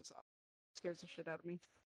 It's just awesome. Scares the shit out of me.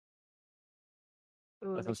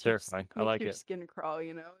 Ooh, That sounds makes your s- terrifying. I makes like your it. skin crawl,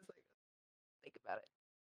 It's like think about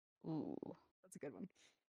it. Ooh. That's a good one.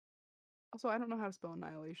 Also, I don't know how to spell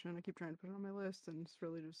annihilation. I keep trying to put it on my list, and it's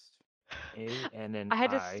really just ANNI. I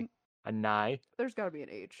had to. s- Annihilation. there's got to be an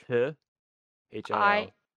H.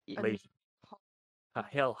 I. Annihilation.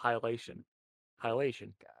 Annihilation.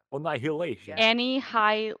 Annihilation. God. Annihilation. Yeah.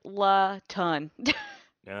 Annihilation.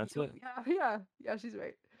 Yeah, that's it. Yeah, she's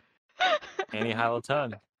right.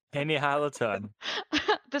 Annihilation. Annihilation.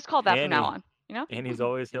 Just call that from now Annie. on. You know. And he's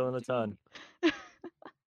always healing a ton.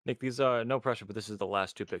 Nick, these are no pressure, but this is the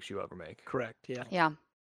last two picks you ever make. Correct. Yeah. Yeah.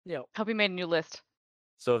 Yeah. Hope you made a new list.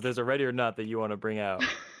 So if there's a ready or not that you want to bring out,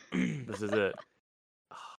 this is it.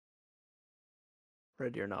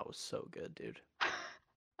 Ready or Not was so good, dude.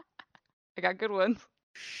 I got good ones.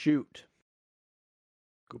 Shoot.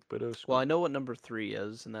 Well, Well, I know what number 3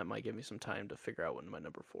 is, and that might give me some time to figure out what my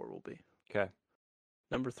number 4 will be. okay.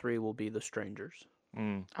 Number 3 will be The Strangers.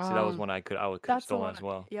 See, that was one I could have That's the stolen one. as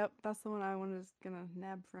well. Yep, that's the one I was gonna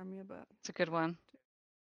nab from you, but It's a good one.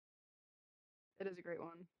 it is a great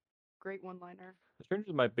one. Great one-liner. The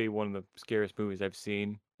Strangers might be one of the scariest movies I've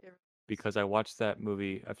seen Yeah. because I watched that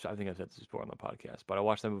movie. I think I've said this before on the podcast, but I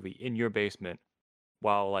watched that movie in your basement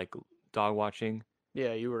while like dog watching.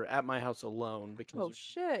 Yeah, you were at my house alone because Oh of-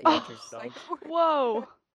 shit! Oh, you're Watching just dogs. like, Whoa.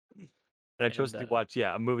 And I chose to And, watch,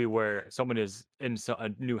 a movie where someone is in a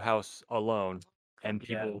new house alone and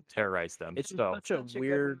Yeah. people terrorize them. It's so such a such a good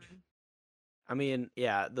weird. one. I mean,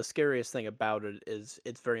 yeah, the scariest thing about it is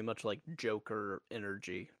it's very much like Joker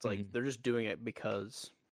energy. It's like Mhm. they're just doing it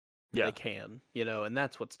because yeah, they can, and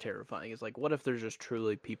that's what's terrifying. Is like, what if there's just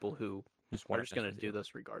truly people who just are wanna just mess gonna with do you.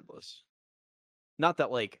 this regardless? Not that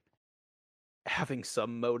like having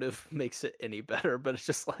some motive makes it any better, but it's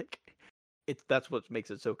just like that's what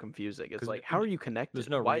makes it so confusing. It's 'Cause like, th- how are you connected?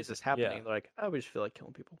 no Why is reason. this happening? Yeah. They're like, oh, we just feel like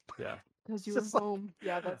killing people. Yeah, Because you It's were just like- home.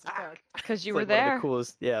 Yeah, that's fact. Because you It's were like one of there. the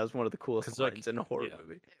coolest. Yeah, it was one of the coolest 'Cause, like, lines in a horror yeah.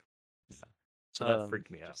 movie. so that Um,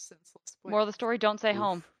 freaked me out. Just senseless. Moral of the story: don't stay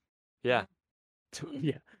home. Oof. Yeah,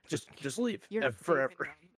 Yeah, just leave You're safe and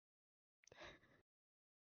forever.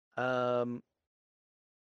 done.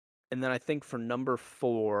 And then I think for number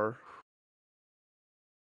 4,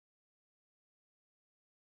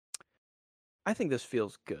 I think this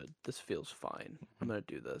feels good. This feels fine. I'm gonna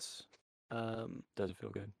do this. does it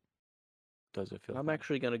feel good? Does it feel? I'm fun?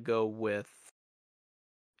 actually gonna go with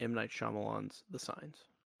M. Night Shyamalan's The Signs.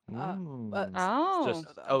 Mm. Oh. Just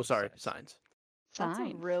So oh, sorry, Signs. Signs. That's a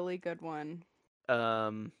Signs. really good one.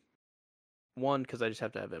 One, because I just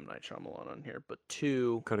have to have M. Night Shyamalan on here, but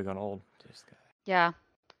 2, Could have gone old. This guy. Yeah.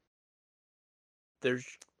 there's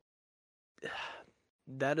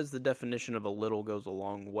that is the definition of a little goes a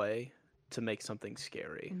long way to make something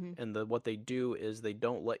scary. Mhm. And what they do is they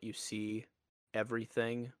don't let you see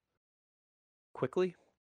everything quickly,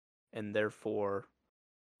 and therefore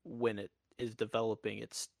when it is developing,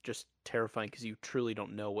 it's just terrifying because you truly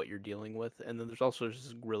don't know what you're dealing with. And then there's also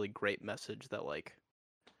this really great message that like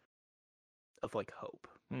of like hope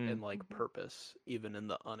Mm. and like Mhm. purpose, even in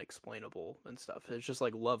the unexplainable and stuff. It's just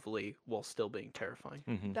like lovely while still being terrifying.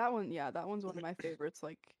 Mhm. That one, yeah, that one's one of my favorites.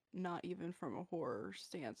 Like, not even from a horror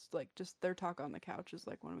stance. Like, just their talk on the couch is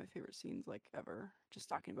like one of my favorite scenes like ever. Just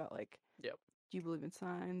talking about like, Yep. do you believe in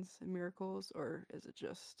signs and miracles, or is it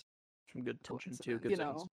just Some good tension too, coincidence? good You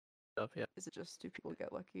scenes know, stuff. Yeah. is it just do people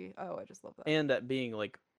get lucky? Oh, I just love that. And that being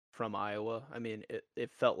like from Iowa, I mean,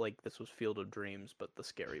 it felt like this was Field of Dreams, but the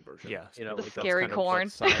scary version. Yeah, You know, The like scary that's kind corn.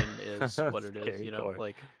 of what Sign is, what it is. Scary You know, corn.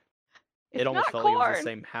 like It's it almost not felt like it was corn. the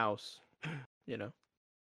same house. You know,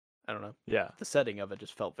 I don't know. Yeah. The setting of it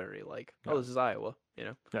just felt very like, oh, Yeah. this is Iowa. You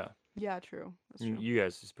know. Yeah. Yeah, true. That's true. You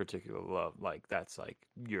guys just particularly love like that's like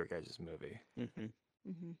your guys' movie. Mm-hmm.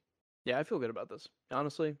 Mm-hmm. Yeah, I feel good about this.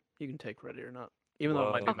 Honestly, you can take Ready or Not, even though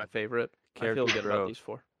it might be Whoa. my favorite. I feel Character good about growth. these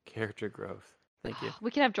four. Character growth. Thank you. We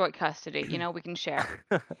can have joint custody. You know, we can share.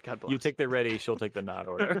 God bless. You take the ready, she'll take the not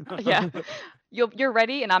order. Yeah. You're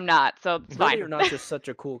ready and I'm not, so it's Ready fine. or Not just such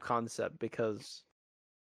a cool concept because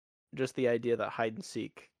just the idea that hide and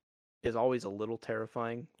seek is always a little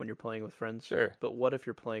terrifying when you're playing with friends. Sure. But what if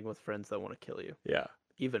you're playing with friends that want to kill you? Yeah.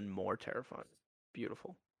 Even more terrifying.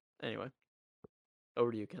 Beautiful. Anyway,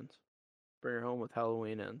 over to you, Kens. Bring her home with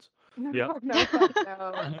Halloween Ends. No, Yep. no, no. Get that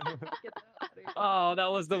out of here. Oh, that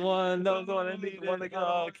was the one. That was the one I Oh, the needed. one that got Oh,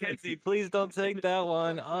 all Kenzie, please don't take that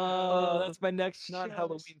one. Oh, that's my next Not choice.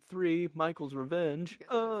 Halloween 3, Michael's Revenge.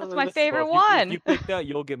 That's my Well, favorite if one. you pick that,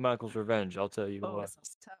 you'll get Michael's Revenge. I'll tell you Oh, what. This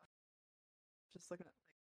is tough. Just looking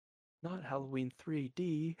at Not Halloween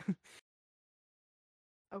 3D.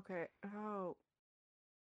 okay. Oh.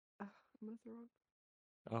 I'm gonna throw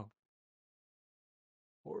up. Oh.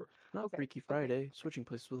 Horror. Not Okay, Freaky okay. Friday. Switching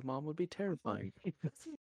places with mom would be terrifying.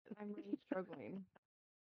 I'm really struggling.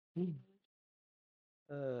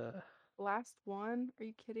 Last one? Are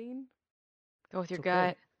you kidding? Go with your It's okay.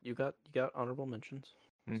 gut. You got honorable mentions.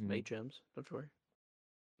 Some Mhm. 8 gems. Don't you worry.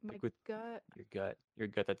 My Like with gut. Your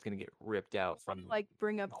gut that's gonna get ripped out from Like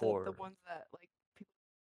bring up the horror. ones that like people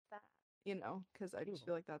that because I just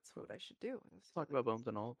feel like that's what I should do. is Talk like, about Bones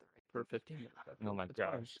and All the right for thing. 15 minutes. Oh my It's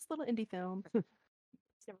fine. gosh. Just little indie films.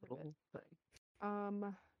 It's never good. Little thing.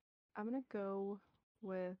 I'm gonna go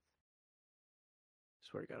with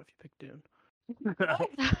Swear to God, if you pick Dune.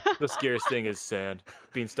 The scariest thing is sand.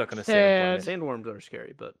 Being stuck on a Sand. sand Sandworms are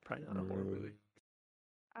scary, but probably not a horror planet. movie.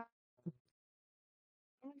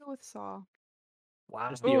 I'm gonna go with Saw. Wow.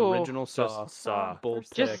 Just the Ooh. original Saw. Saw. Bold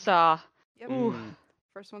First pick. Just Saw. Yep. Ooh. Mm,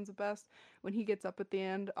 First one's the best. When he gets up at the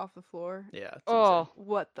end off the floor, yeah. It's Oh.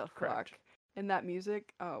 what the Correct. fuck? And that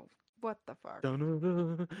music, oh, what the fuck?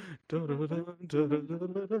 insane.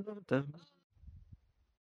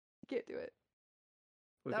 Can't do it.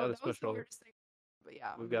 We've That got a was the special. weirdest thing. But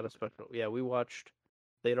yeah, We've got a special. Yeah, we watched.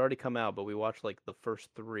 They'd already come out, but we watched like the first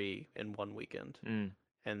 3 in one weekend, Mm.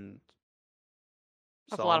 and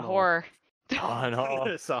That's a saw lot them of all. horror. Saw and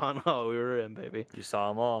all. Saw them all. We were in, baby. You saw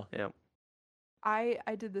them all. Yeah. I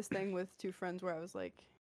did this thing with 2 friends where I was like,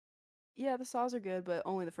 yeah, the Saws are good, but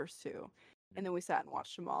only the first 2. And then we sat and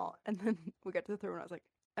watched them all. And then we got to the third one. I was like,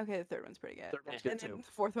 okay, the third one's pretty good. Third one's good and then too.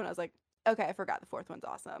 the fourth one, I was like, okay, I forgot the fourth one's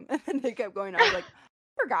awesome. And then they kept going. I was like,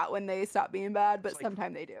 forgot when they stopped being bad, but It's like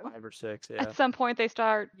sometime they do. 5 or 6. Yeah. At some point, they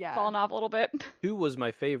start Yeah. falling off a little bit. 2 was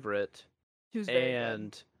my favorite, Who's very good.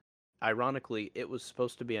 and ironically, it was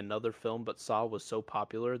supposed to be another film, but Saw was so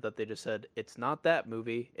popular that they just said it's not that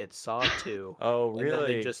movie. It's Saw 2. Oh, And then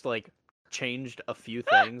really? they just like changed a few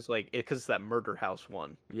things, like because it's that Murder House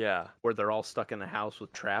one Yeah. where they're all stuck in a house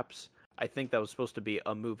with traps. I think that was supposed to be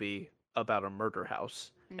a movie about a murder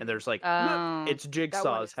house, and there's like Oh. it's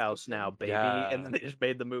Jigsaw's is so house now, good. baby, Yeah. and then they just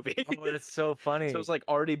made the movie. Oh, that's so funny. So it was like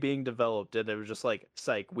already being developed, and it was just like,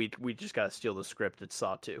 psych, we just gotta steal the script. It's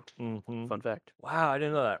Saw 2. Mhm. Fun fact. Wow, I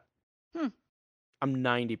didn't know that. I'm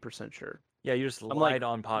 90% sure. Yeah, you just I'm lied like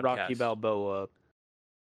on podcast. Rocky Balboa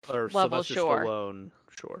or Level Sylvester sure. Stallone.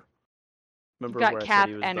 Sure. You've Remember got where I cap said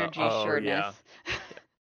he was energy the, Oh, sureness. yeah.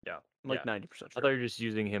 Yeah. I'm like yeah. 90% I sure. thought you were just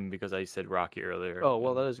using him because I said Rocky earlier. Oh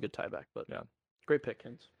well, that is a good tieback, but Yeah. great pick,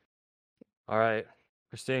 Kens. All right.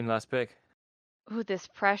 Christine, last pick. Ooh, this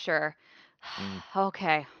pressure. Mm.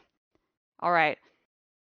 Okay. All right.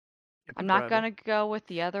 Yeah, I'm pick not Rival. gonna go with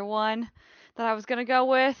the other one that I was gonna go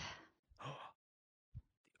with.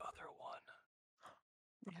 The other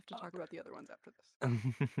We have to talk about the other ones after this.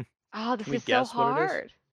 one. Oh, this we is so guess what it is?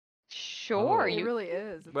 hard. Sure, Oh. It you. really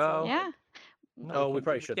is. It's Well, so Yeah. No, Oh, we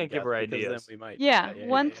probably should can't give her because ideas. then we might. Yeah. yeah,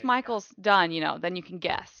 Once yeah. Michael's done, then you can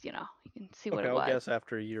guess. You can see what Okay, it I'll was. guess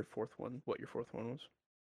after your fourth one. What your fourth one was?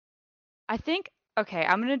 I think. Okay,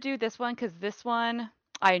 I'm gonna do this one because this one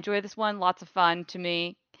I enjoy. This one, lots of fun to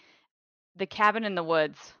me. The Cabin in the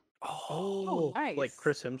Woods. Oh, like nice.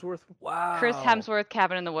 Chris Hemsworth. wow. Chris Hemsworth,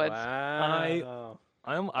 Cabin in the Woods. Wow.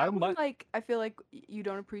 I That one, might. like, I feel like you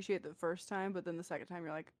don't appreciate the first time, but then the second time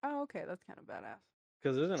you're like, oh, okay, that's kind of badass.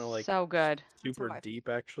 Because isn't it like So good. super how I deep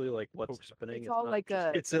actually? Like what's happening? It's all not like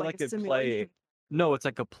just- a It's like a play. simulation. No, it's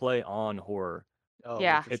like a play on horror. Oh,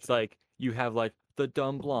 Yeah. It's interesting. like you have like the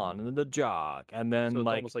dumb blonde and then the jock, and then so it's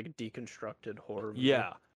like almost like a deconstructed horror movie.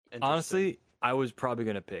 yeah. Interesting. Honestly, I was probably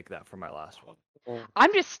gonna pick that for my last one.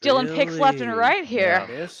 I'm just stealing picks left and Really? right here.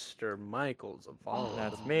 Yeah. Mr. Michael's evolved.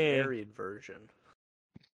 That's the me. Married version.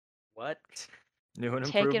 What? New and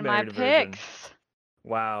improved Taking my married version. picks.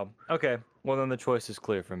 Wow. Okay. Well, then the choice is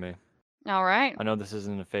clear for me. All right. I know this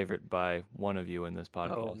isn't a favorite by one of you in this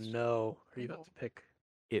podcast. Oh no. Are you about to pick?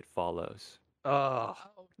 It Follows. Oh,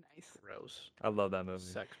 Oh, nice. gross. I love that movie.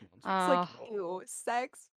 Sex monster. It's like, ew,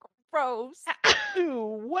 sex, gross. Ew,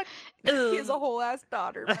 what? He has a whole ass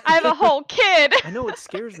daughter. man. I have a whole kid. I know it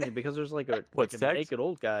scares me because there's like a, What, like a sex? naked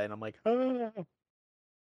old guy, and I'm like, ah.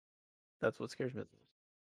 That's what scares me.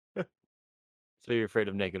 So you're afraid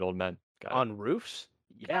of naked old men. Got it. On roofs?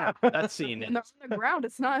 Yeah, that scene When they're is on the ground,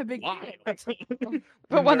 it's not a big deal. wild.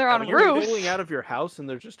 But when they're on You're roofs. rolling out of your house and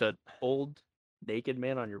there's just an old naked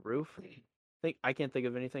man on your roof. I can't think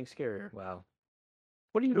of anything scarier. Wow.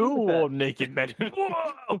 What do you do Ooh, with that? old naked men.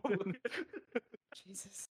 Whoa!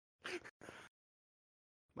 Jesus.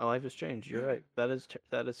 My life has changed. You're right. That is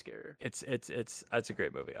scarier. It's a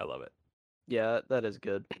great movie. I love it. Yeah, that is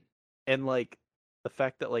good. And like the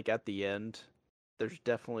fact that like at the end, there's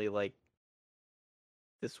definitely like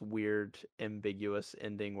this weird ambiguous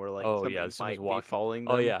ending where like Oh, yeah, something someone's might be walking- following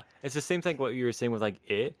Oh them. yeah, it's the same thing what you were saying with like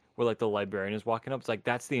It, where like the librarian is walking up. It's like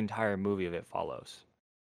that's the entire movie of It Follows.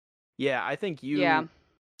 Yeah, I think you Yeah.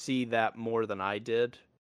 see that more than I did.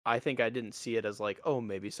 I think I didn't see it as like, oh,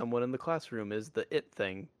 maybe someone in the classroom is the it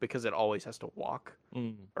thing because it always has to walk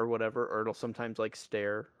or whatever, or it'll sometimes like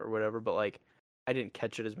stare or whatever. But like, I didn't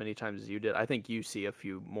catch it as many times as you did. I think you see a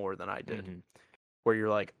few more than I did, Mhm. where you're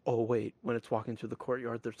like, oh wait, when it's walking through the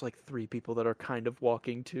courtyard, there's like 3 people that are kind of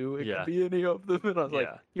walking too. It Yeah. could be any of them, and I was like,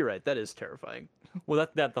 Yeah. you're right, that is terrifying. Well,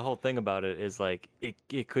 that the whole thing about it is like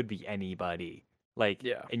it could be anybody. Like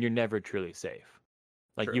Yeah. and you're never truly safe.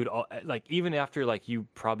 Like True. you'd like even after like you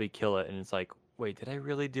probably kill it and it's like, wait, did I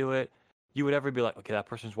really do it? You would ever be like, okay, that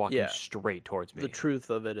person's walking Yeah. straight towards me. The truth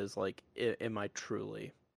of it is like, am I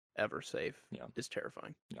truly ever safe? Yeah. Is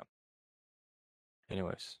terrifying.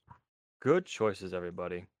 Anyways, good choices,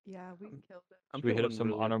 everybody. Yeah, we killed it. I'm Should we hit up feeling some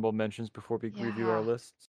really- honorable mentions before we review our Yeah.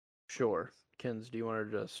 lists? Sure. Kens, do you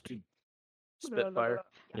want to just spitfire?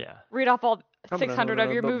 Yeah. Read off all 600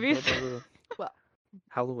 of your movies. Well,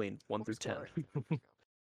 Halloween 1 through Full 10.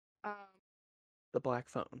 um, The Black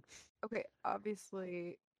Phone. okay,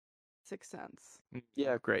 obviously, Sixth Sense.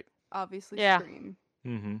 Yeah, great. Obviously, Yeah. Scream.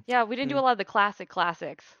 Mm-hmm. Yeah, we didn't do a lot of the classics.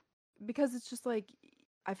 Because it's just like,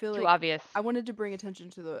 I feel Too like obvious. I wanted to bring attention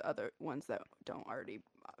to the other ones that don't already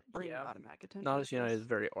bring Yeah. automatic attention. Not as United is because-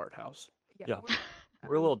 very art house. Yeah. I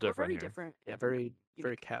We're a little mean, different very here. different. Yeah, and very unique.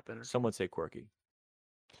 very cap energy. Some would say quirky.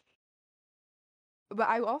 But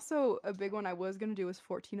I also, a big one I was gonna do was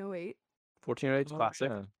 1408. 1408's classic.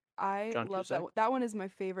 Yeah. I John love that. Cusack? That one is my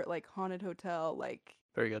favorite, like haunted hotel. Like,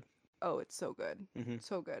 Very good. oh, it's so good, hmm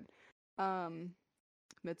so good.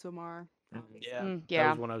 Midsommar. obviously. Yeah, Mm, that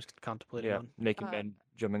yeah. was one I was contemplating Yeah. on. Naked Uh, men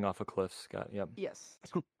jumping off a cliff, Scott. Yep. Yes.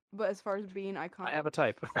 But as far as being iconic, I have a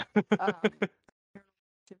type.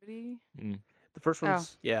 activity. The first Oh.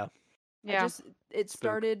 one's yeah. It Spook.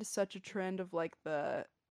 started such a trend of like the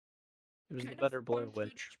It was the kind of better Blair found Witch.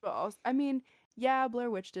 footage, but also, I mean, yeah, Blair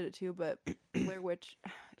Witch did it too, but Blair Witch,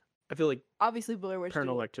 I feel like obviously Blair Witch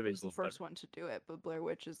Paranormal Activity was is a the little first one to do it, but Blair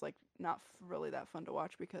Witch is like not really that fun to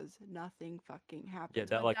watch because nothing fucking happens.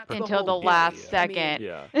 that, but like, that's Until the whole last point. I mean, second.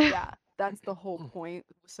 Yeah. yeah, that's the whole point.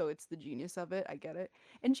 So it's the genius of it. I get it.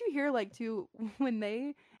 And you hear like too when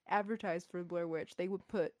they advertised for Blair Witch, they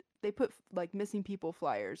put like missing people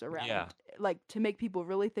flyers around, like to make people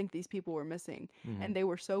really think these people were missing. Mhm. And they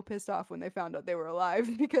were so pissed off when they found out they were alive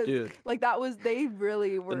because dude, like that was they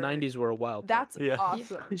really were. the 90s were a wild. time. That's Yeah.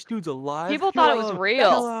 awesome. This dude's alive. People thought it was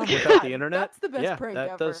real. Without the internet, That's the best yeah, prank that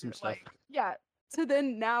ever. does some stuff. Like, yeah. So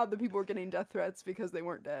then now the people were getting death threats because they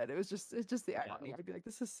weren't dead. It's just the irony. I'd be like,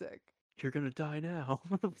 this is sick. You're gonna die now.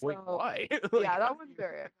 Wait, So, why? Yeah, that was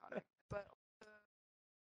very iconic. But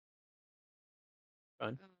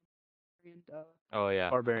Fine. and, Oh yeah.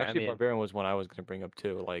 Barbarian. Actually, I mean, Barbarian was one I was gonna bring up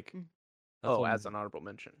too. Like, Mm. that's oh, one- as an honorable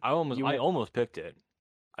mention. I almost You I won't- almost picked it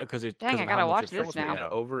because it. Dang, 'cause I of how gotta much watch it this freaks me now. Yeah,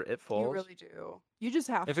 out. over It Falls. you really do. You just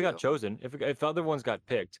have If to. it got chosen, if the other ones got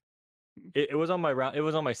picked, Mm. it was on my round. It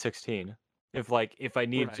was on my 16. If I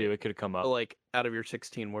needed Right. to, it could have come But up. like out of your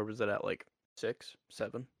 16, where was it at? Like 6,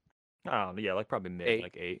 7, I don't know, yeah, like probably mid, 8.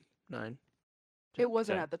 like 8. 9? It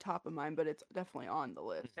wasn't Okay. at the top of mine, but it's definitely on the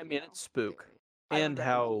list. I you mean, know. it's spook, I would and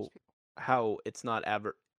recommend those people. how it's not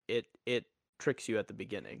it tricks you at the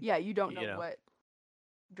beginning. Yeah, you don't know you know. what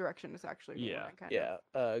direction it's actually going. Yeah, kind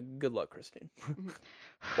Yeah. Good luck, Christine.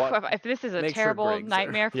 If this is a Make sure terrible Greg's there.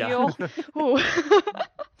 nightmare for Yeah. you, ooh.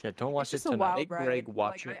 Yeah, don't watch It's it just a tonight. wild Make ride. Greg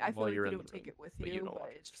watch like, it I feel while like you're you in don't the take room, it with but you, you don't but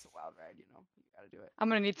watch it's it. just a wild ride. You gotta do it. I'm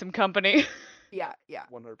gonna need some company. Yeah.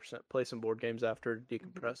 100%. Play some board games after,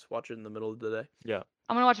 decompress, watch it in the middle of the day. Yeah.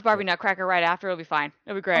 I'm gonna watch Barbie Nutcracker right after. It'll be fine.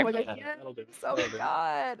 It'll be great. Oh my god, Yeah, yes! that'll do. Oh That'll my do.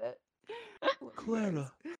 god. Love you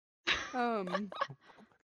Clara. guys.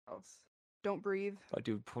 What else? Don't Breathe. I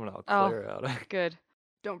do pulling out Oh. Claire out. Good.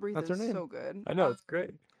 Don't Breathe That's her is name. so good. I know, it's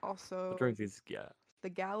great. Also, Drink these, yeah. The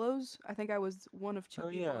Gallows. I think I was one of 2 Oh,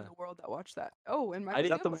 people yeah. in the world that watched that. Oh, and my I Is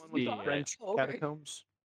that the didn't one with the see- French Oh, okay. catacombs?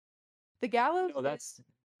 The Gallows. No, that's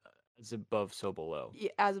it's above, so below. yeah,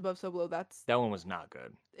 As Above, So Below. That one was not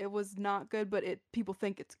good. It was not good, but people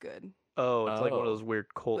think it's good. Oh, it's like one of Oh. those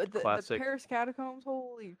weird cult But the classic. Paris Catacombs,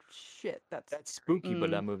 holy shit, that's That's spooky, but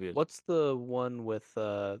that Mm. movie is. What's the one with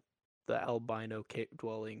the albino cave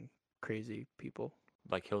dwelling crazy people?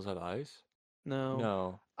 Like Hills Have Eyes? No.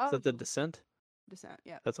 No. Is that The Oh, Descent? Descent.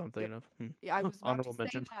 Yeah, That's what I'm thinking of. yeah. I was about Honorable to say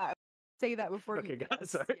mention. that. Say that before Okay, you. guys, Yes,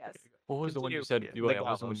 sorry. yes. What was the one you Continue. said? Yeah, Wait, The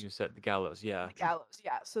what was the one Gallows. you said? The Gallows, yeah. The Gallows.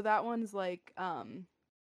 Yeah. So that one's like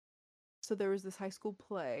So there was this high school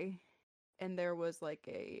play, and there was like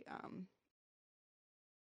a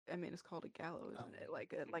I mean, it's called a gallows, isn't it?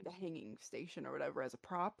 Like a hanging station or whatever as a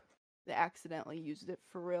prop. They accidentally used it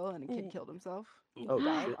for real, and a kid killed himself. He Oh,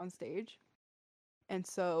 died shit. on stage. And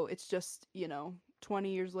so it's just,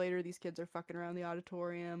 20 years later, these kids are fucking around the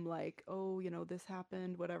auditorium, like, oh, this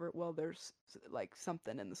happened, whatever. Well, there's like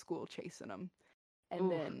something in the school chasing them. And Oof.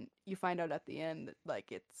 then you find out at the end that,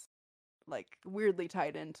 like, it's like weirdly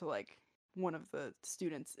tied into like one of the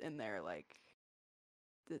students in there, like,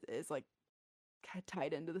 is like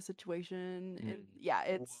tied into the situation. And yeah,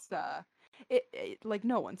 it's it like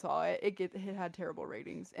no one saw it. It had terrible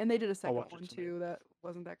ratings, and they did a second watch it one tonight. too that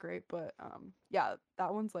wasn't that great. But yeah,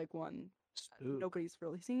 that one's like one Spook. nobody's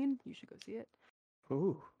really seen. You should go see it.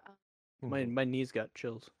 Ooh. My knees got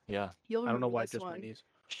chills. Yeah. You'll I don't know remember why, this just my one, knees.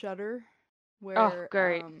 Shudder, where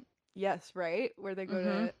great. yes, right, where they go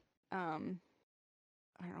Mhm. to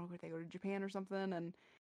I don't know, where they go to Japan or something, and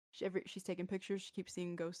she's taking pictures. She keeps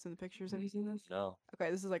seeing ghosts in the pictures. Have you seen this? No.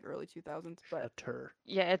 Okay, this is like early 2000s, but Shutter.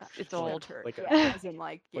 Yeah, it's old. Shudder, Like a- yeah, as in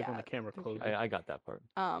like Like yeah, when the camera picture. closes. I got that part.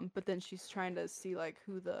 But then she's trying to see like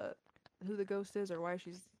who the ghost is or why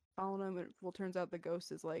she's following him. Well, turns out the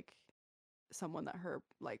ghost is like someone that her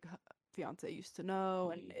like fiance used to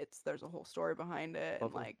know, and there's a whole story behind it,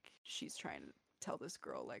 and Lovely. like she's trying to tell this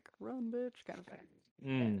girl like run, bitch, kind of thing.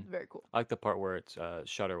 Yeah, Mm. it's very cool. I like the part where it's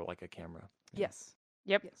Shutter with like a camera. Yeah. Yes.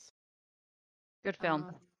 Yep. Yes. Good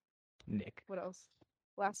film. Nick. What else?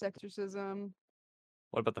 Last Exorcism.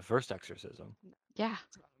 What about the first Exorcism? Yeah.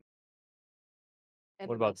 And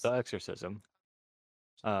What about The Exorcism?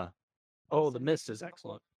 Oh, The Mist is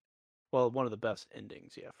excellent. Well, one of the best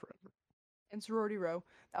endings, yeah, forever. And Sorority Row.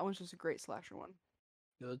 That one's just a great slasher one.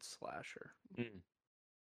 Good slasher.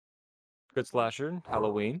 Good slasher.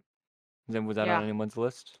 Halloween. Then was that Yeah. on anyone's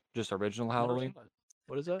list? Just original Never Halloween? saw it.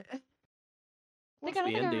 What is that? I think Must I don't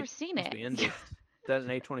be think I've indie. ever seen Must it. be indie. Is that an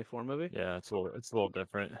A24 movie? Yeah, it's a little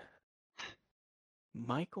different.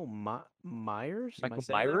 Michael Myers? Am I Michael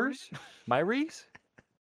saying that right? Myers? Myries?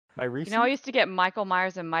 Myries? You know, I used to get Michael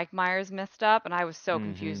Myers and Mike Myers mixed up, and I was so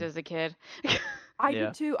confused Mhm. as a kid. I Yeah.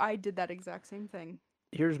 did too. I did that exact same thing.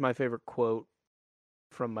 Here's my favorite quote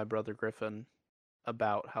from my brother Griffin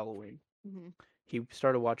about Halloween. hmm He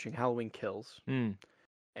started watching Halloween Kills, Mm.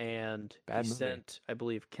 and Bad he movie. sent, I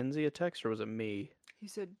believe, Kinsey a text, or was it me? He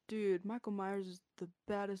said, "Dude, Michael Myers is the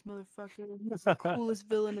baddest motherfucker. He's the coolest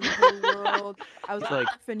villain in the whole world." I was He's like,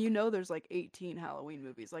 like- "And you know, there's like 18 Halloween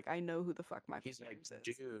movies. Like, I know who the fuck Michael He's like, Myers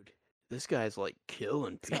is. dude, this guy's like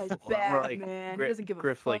killing This people. guy's And we're bad, like, man. Gri- he doesn't give a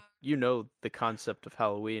Griff, fuck." like, you know, the concept of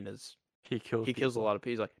Halloween is He kills he kills a people. lot of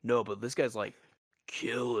people. He's like, no, but this guy's like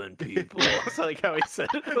killing people. That's like how he said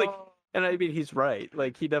it. Like, Oh, and I mean, he's right.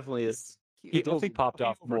 Like, he definitely is. cute. He definitely popped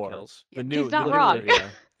off more. overkills. The Yeah. new, He's not the wrong. newer, yeah.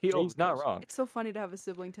 He He's not overkills. wrong. It's so funny to have a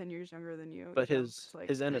sibling 10 years younger than you. But you know, his it's like,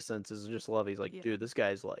 his innocence is just love. He's like, Yeah. dude, this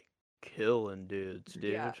guy's like killing dudes,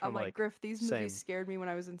 dude. yeah, I'm like, Griff, these same. movies scared me when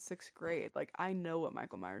I was in 6th grade. Like, I know what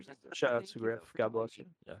Michael Myers is. Shout out Thank to you, Griff. though, for God telling bless me.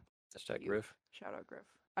 you. Hashtag you. Griff. Shout out Griff.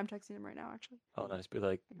 I'm texting him right now, actually. Oh, nice. Be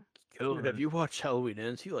like, Dude, have you watched Halloween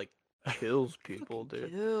Ends? He like kills people,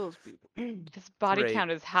 dude. Kills people. His body Great,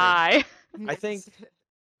 count is great. high.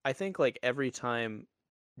 I think like every time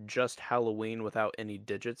just Halloween without any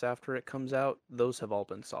digits after it comes out, those have all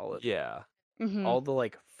been solid. Yeah. Mhm. All the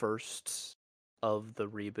like firsts of the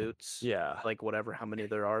reboots, Yeah. like whatever how many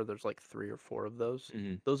there are, there's like 3 or 4 of those.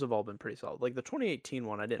 Mhm. Those have all been pretty solid. Like the 2018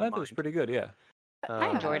 one, I I didn't thought it mind. was pretty good. Yeah. I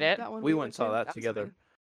enjoyed it. That one We was went and saw good. that was together. fine.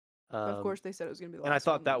 But of course, they said it was gonna be the And I last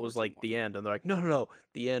thought one, that of was course they like the won. end, and they're like, no,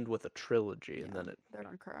 the end with a trilogy, and Yeah, then it they're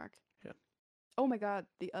on crack. Yeah. Oh my God,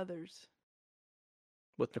 The Others.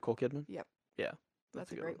 with Nicole Kidman. Yep. Yeah,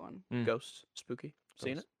 That's a good great one. Mm. Ghosts, spooky.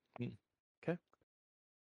 Seen it? Ghosts. Mm. Okay.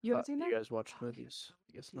 You haven't seen that? You guys watch movies?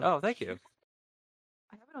 I guess not. Oh, thank you.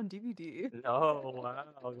 I have it on DVD. No,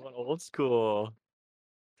 wow, you went old school.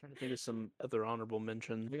 Trying to think of some other honorable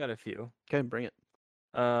mentions. We got a few. Okay, bring it.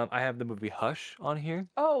 I have the movie Hush on here.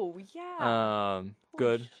 Oh yeah.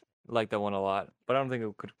 Good. shit. Like that one a lot, but I don't think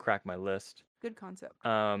it could crack my list. Good concept.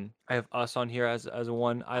 I have Us on here as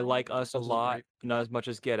one. I like like Us a Us is lot, great. not as much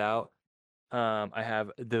as Get Out. I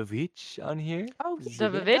have The Witch on here, Oh, The yeah,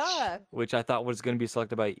 Witch? duh. which I thought was going to be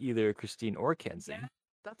selected by either Christine or Kenzie. Yeah,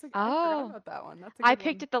 that's a. I Oh. forgot about that one. That's a good I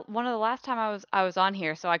picked one. it one of the last time I was on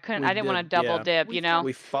here, so I couldn't. We I didn't want to did, double yeah. dip, We you know.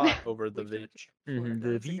 We fought over the We Vitch. The That's a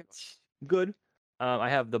good one. Witch, good. I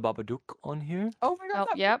have The Babadook on here. Oh my God, Oh,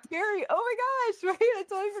 that yep. was scary. Oh my gosh, right? I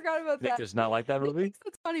totally forgot about Nick that. does not like that Nick movie. thinks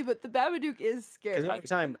that's funny, but the Babadook is scary. Because every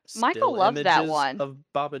time Michael still loves that images one. of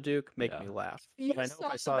Babadook make Yeah. me laugh. You And I know if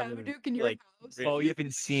I saw saw the it in, Babadook in your like, house. Oh, you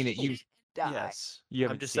haven't seen it. You die. Yes. you I'm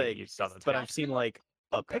haven't just seen saying, it. You saw the but title. I've seen like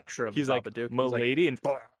a Okay. picture of He's like Babadook. He's like, Milady and.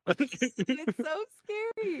 It's so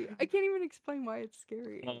scary. I can't even explain why it's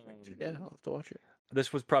scary. yeah, I'll have to watch it.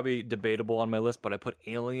 This was probably debatable on my list, but I put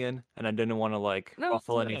Alien, and I didn't want to like No,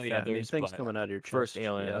 ruffle it's any Oh, yeah, I mean, feathers. things but coming out of your chest. first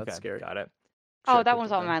Alien, Yeah, okay, that's scary. got it. Oh, Should've that picked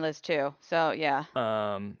one's it on then. my list too. So yeah.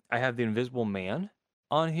 I have The Invisible Man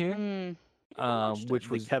on here, Mm. which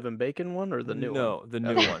The was Kevin Bacon one or the new one? no, the new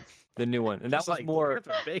Okay. one, the new one, and that Just was like, more.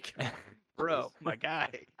 Kevin Bacon. Bro, my guy.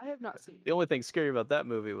 I have not seen. The only thing scary about that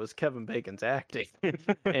movie was Kevin Bacon's acting.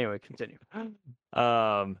 Anyway, continue.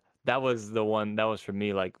 That was the one that was for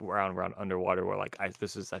me like around Underwater, where like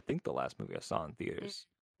this is I think the last movie I saw in theaters.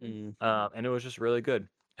 And it was just really good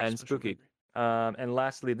and Special spooky. memory. And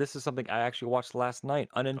lastly, this is something I actually watched last night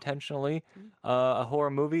unintentionally, a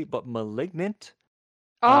horror movie, but Malignant.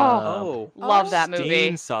 Oh, love that movie.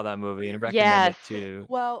 Steen saw that movie and recommended Yes. it to.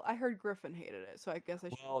 Well, I heard Griffin hated it, so I guess I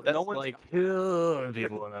should. Well, That's no one's like- killing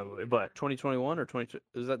people in that movie, but 2021 or 22?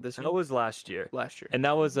 Is that this year? that was last year. Last year. And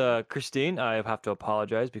that was Christine. I have to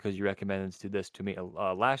apologize because you recommended this to me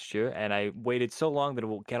last year, and I waited so long that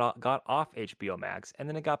it got off HBO Max, and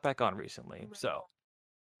then it got back on recently. So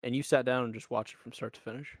And you sat down and just watched it from start to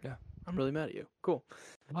finish? Yeah. I'm really mad at you. Cool.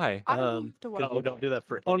 why? I will Um, have to watch 'cause it. we don't do that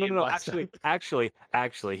for Oh no, any no, no! last time.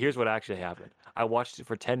 Actually, here's what actually happened. I watched it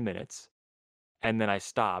for 10 minutes, and then I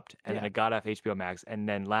stopped, and then Yeah. it got off HBO Max, and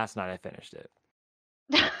then last night I finished it.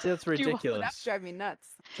 See, that's Do you- That ridiculous. drive me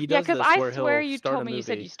nuts. He Yeah, does because this I where swear he'll you start told a me you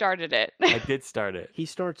said movie. you started it. I did start it. He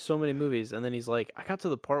starts so many movies, and then he's like, I got to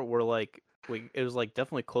the part where like it was like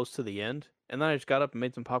definitely close to the end, and then I just got up and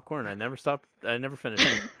made some popcorn. And I never stopped. I never finished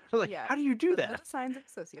it. I was like, Yeah, how do you do Those are that? the signs of a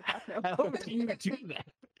sociopath. No. How do you do that?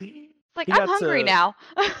 It's like He I'm got hungry to- now.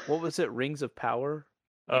 What was it? Rings of Power.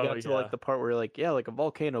 You Oh, got to like yeah. the part where you're like, yeah, like a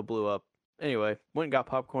volcano blew up. Anyway, went and got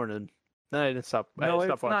popcorn, and then I didn't stop. I No, didn't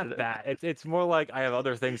stop it's watching not it. that. It's more like I have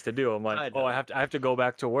other things to do. I'm I like, know. I have to go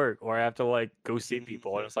back to work, or I have to like go see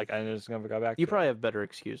people, and it's like I just never got back. You to probably have better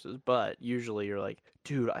excuses, but usually you're like,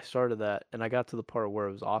 dude, I started that, and I got to the part where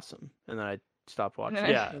it was awesome, and then I stopped watching. then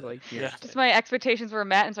it. Yeah. I was like, Yeah. Just my expectations were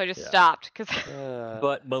met, and so I just Yeah. stopped because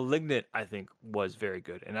But Malignant, I think, was very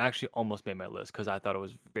good, and actually almost made my list because I thought it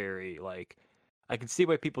was very like. I can see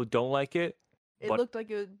why people don't like it. It But- looked like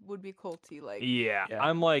it would be culty. Like Yeah, Yeah.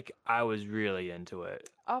 I'm like I was really into it.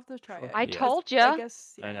 I'll have to try it. I Yeah. told I ya.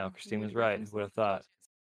 guess. I know, yeah, Christine me was and right. Griffin Who would've said thought?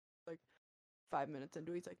 Like 5 minutes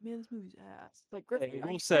into it, he's like, "Man, this movie's ass." Like Griffin, Hey, are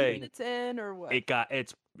we'll you 10 say minutes in or what? It got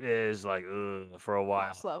is like for a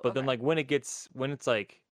while, slow, but then okay. like when it's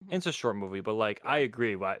like Mhm. it's a short movie, but like I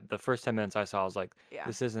agree. The first 10 minutes I saw, I was like, Yeah.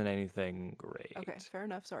 this isn't anything great. Okay, fair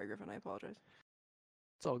enough. Sorry, Griffin. I apologize.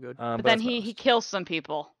 It's all good. But then that's my he list. kills some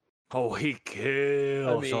people. Oh, he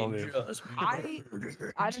killed some people. just I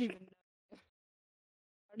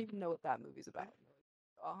don't even know what that movie's about.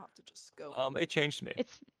 I'll have to just go. It changed me.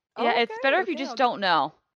 It's Oh, yeah, it's better okay, if you okay, just I'll don't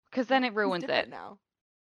know, because then it He's ruins different it. now.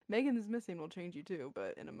 Megan is Missing will change you too,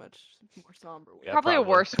 but in a much more somber way. Yeah, Probably a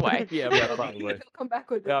worse way. Yeah, Yeah, but probably. He'll come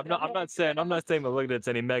back with. Yeah, it. I'm not saying Malignant's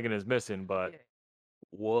any Megan is missing, but Yeah.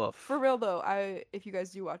 woof. For real though, if you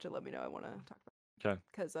guys do watch it, let me know. I want to talk about Okay.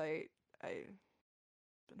 because I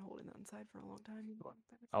been holding that inside for a long time.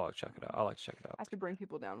 I'll like to check it out. I'll like to check it out. I have to bring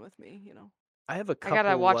people down with me, you know. I have a I couple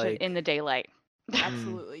gotta watch like it in the daylight.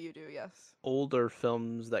 Absolutely, you do. Yes. older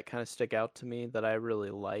films that kind of stick out to me that I really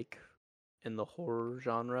like in the horror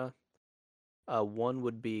genre. One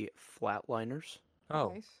would be Flatliners.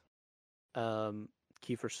 Oh, Nice.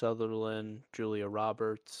 Kiefer Sutherland, Julia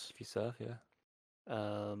Roberts. if you stuff, yeah.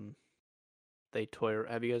 They toy.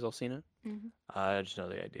 Have you guys all seen it? Mm-hmm. I just know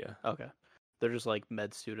the idea. Okay. They're just like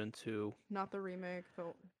med students who. Not the remake, the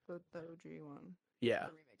OG one. Yeah.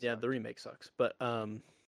 The remake Yeah, sucked. the remake sucks, but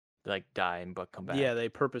They like die but come back. yeah, they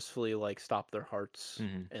purposefully like stop their hearts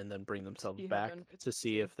Mhm. and then bring themselves see back heaven. It's to see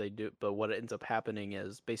crazy. if they do. But what ends up happening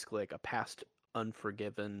is basically like a past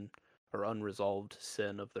unforgiven or unresolved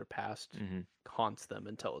sin of their past Mhm. haunts them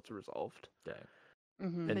until it's resolved. Yeah.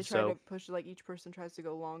 Mhm. And They try so to push like each person tries to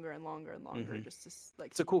go longer and longer and longer Mhm. just to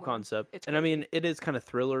like. it's a keep cool going. concept, It's and I crazy. mean it is kind of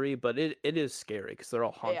thrillery, but it is scary because they're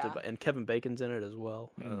all haunted Yeah. by, and Kevin Bacon's in it as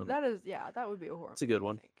well. Mm. That is, yeah, that would be a horror. It's a good movie, I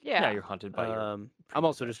one. think. Yeah, Yeah. you're haunted by your. I'm previous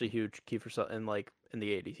also just a life. huge Kiefer Sutherland, and like in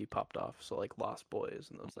the '80s he popped off, so like Lost Boys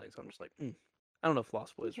and those things. I'm just like, I don't know if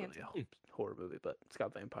Lost Boys is really a handsome. horror movie, but it's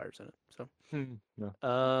got vampires in it. So, No.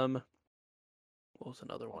 what was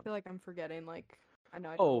another I one? feel like I'm forgetting. Like I know.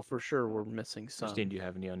 I Oh, know for what sure you're we're talking missing some. Christine, do you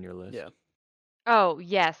have any on your list? Yeah. Oh,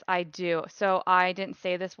 yes, I do. So I didn't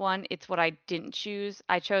say this one. It's what I didn't choose.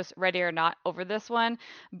 I chose Ready or Not over this one,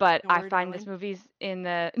 but Don't I Worry, find this Darling? movie's in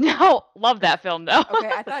the No, love that film though. about. Okay,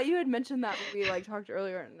 I thought you had mentioned that movie like talked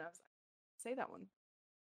earlier, and I was like, say that one.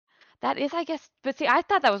 That is, I guess, but see, I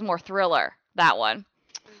thought that was more thriller, that one.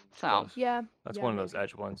 So Close. Yeah. That's yeah, one of those maybe.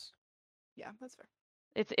 edge ones. Yeah, that's fair.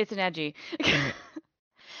 it's an edgy.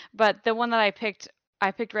 But the one that I picked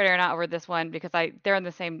Ready or Not over this one because they're in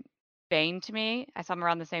the same vein to me. I saw them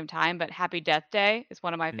around the same time, but Happy Death Day is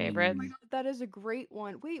one of my favorites. Oh my god, that is a great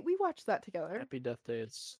one. We watched that together. Happy Death Day.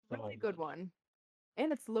 It's Really good one.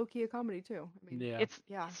 And it's low key a comedy too. I mean, Yeah. It's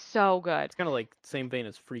yeah, so good. It's kind of like same vein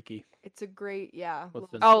as Freaky. it's a great With little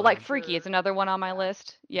Vince Oh, like Vaughn. Freaky is slasher. another one on my Yeah.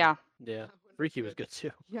 list. Yeah. Yeah. Freaky was good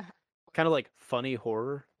too. Yeah. Kind of like funny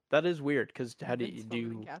horror. That is weird because how do Vince you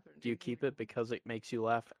Vaughn and Catherine do you Zeta keep it because it makes you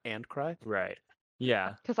laugh and cry Right.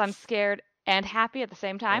 Yeah. Because I'm scared and happy at the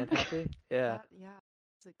same time. and happy? Yeah. Yeah.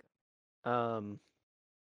 It's a good.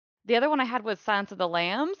 The other one I had was Silence of the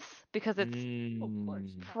Lambs because it's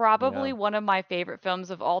Mm, probably yeah. one of my favorite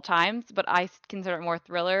films of all times, but I consider it more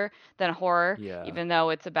thriller than horror, Yeah. even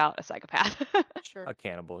though it's about a psychopath. Sure. A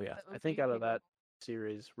cannibal, yeah. I think out of that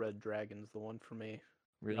series, Red Dragon's the one for me.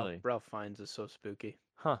 Really? Ralph Fiennes is so spooky.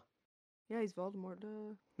 Huh. Yeah, he's Voldemort. Duh.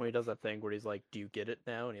 When he does that thing where he's like, "Do you get it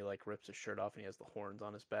now?" and he like rips his shirt off and he has the horns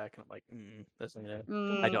on his back, and I'm like, that's not it. I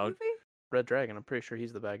Mm, don't. Movie? Red Dragon. I'm pretty sure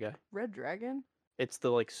he's the bad guy. Red Dragon? It's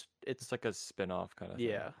the like, It's like a spin-off kind of thing.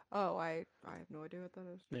 yeah. Oh, I have no idea what that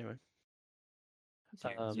is. Anyway, So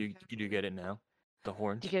you do get it now? The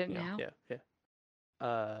horns? do you get it yeah. now?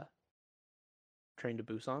 yeah. Train to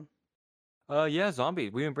Busan. Yeah,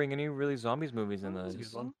 zombies. We didn't bring any really zombies movies in Oh, the.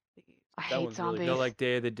 good one. I That hate one's really zombies. good. No, like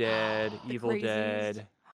Day of the Dead, The Evil Crazies. Dead.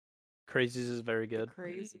 Crazies is very good.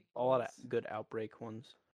 Crazy. A lot of good outbreak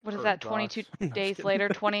ones. What is Or that? gods. 22 I'm just days kidding. later,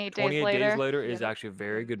 28 days 28 later. Days Later is Yeah. actually a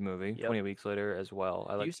very good movie. Yep. 20 Weeks Later as well.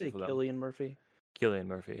 I Do like you say both of them. Killian Murphy? Killian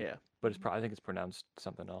Murphy. Yeah. But I think it's pronounced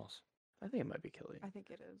something else. I think it might be Killian. I think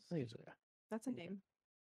it is. I think it's, yeah. That's a name.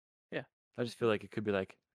 I just feel like it could be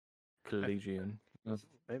like Collegian.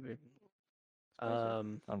 Maybe. I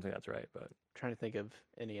don't think that's right, but Trying to think of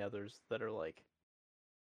any others that are like,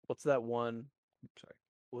 what's that one?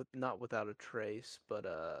 sorry. Not Without a Trace, but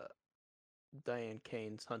Diane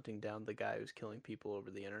Kane's hunting down the guy who's killing people over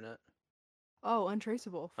the internet. Oh,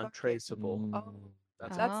 Untraceable. Fuck yeah. Untraceable. Oh,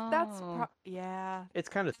 That's Oh. yeah. It's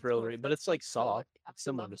kind of That's what- thrillery, but that's it's like thriller. Saw. I It's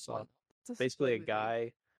similar love to that Saw. one. It's a Basically, a movie.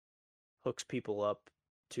 guy hooks people up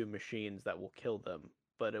to machines that will kill them,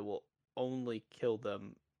 but it will only kill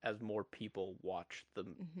them as more people watch the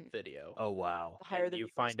Mhm. video. Oh wow. The higher And the you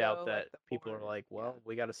views find go, out like, that the people are more- like, well,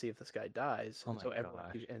 we got to see if this guy dies. Oh and so my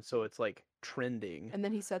everyone, gosh. and so it's like trending. And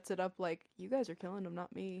then he sets it up like, you guys are killing him,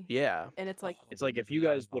 not me. Yeah, And it's like, it's like if you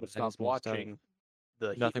guys would have That is stopped messed up. watching,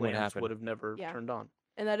 the heat Nothing would lamps happen. would have never Yeah. turned on.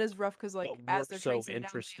 and that is rough because like But as we're they're so tracing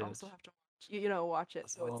interested. down, they also have to watch, watch it.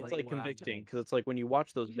 So Oh, It's it's like wow. convicting because it's like when you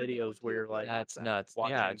watch those videos where you're like, That's that. nuts.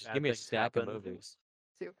 watching Yeah, just bad give me a things stack of happen. movies.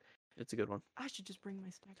 too. It's a good one. I should just bring my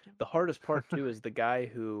stack down. The hardest part too is the guy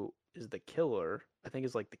who is the killer. I think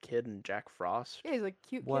is like the kid in Jack Frost, Yeah, he's like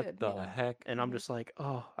cute What kid. the yeah. heck? and I'm Mhm. just like,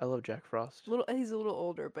 oh, I love Jack Frost. He's a little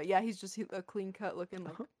older, but yeah, he's just a clean cut looking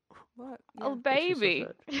like what? Oh, Yeah, Makes me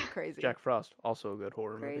so baby. sad. crazy. Jack Frost, also a good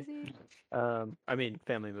horror movie. Crazy. I mean,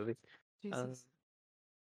 family movie. Jesus.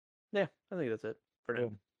 Yeah, I think that's it for now. Yeah.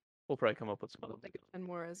 We'll probably come up with some other things. And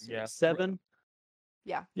more as Yeah. 7.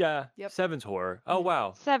 Yeah. Yeah. Yep. 7's horror. Oh Mhm.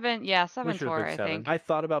 wow. 7, yeah, We 7's should've horror, picked I 7. think. I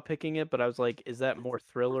thought about picking it, but I was like, is that more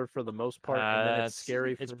thriller for the most part, and then it's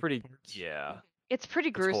scary? It's for pretty. parts? Yeah. It's pretty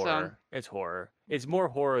It's gruesome. horror. It's horror. It's more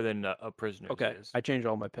horror than a Prisoners Okay, is. I changed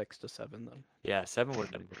all my picks to 7 then. Yeah, 7 would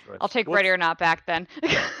have been a good choice. I'll take Ready What's- or Not back then.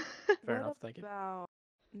 Fair enough, thank you. About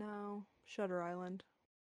no Shutter Island,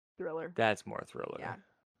 thriller. That's more thriller. Yeah,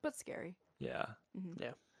 but scary. Yeah.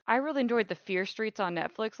 I really enjoyed the Fear Streets on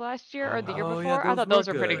Netflix last year or the year Oh, yeah, before. I thought those those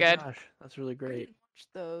were were pretty good. good. Gosh, that's really I great. didn't watch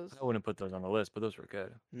those. I wouldn't put those on the list, but those were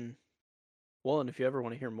good. Well, and if you ever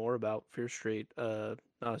want to hear more about Fear Street, Not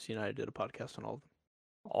Us United did a podcast on all of them.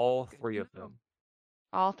 All 3 of them.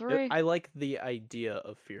 All 3. I like the idea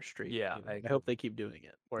of Fear Street. Yeah, too. I I hope they keep doing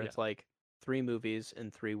it, where Yeah. it's like 3 movies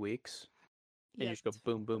in 3 weeks, and you Yeah, just go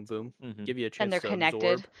boom, boom, boom, Mhm. give you a chance they're to connected.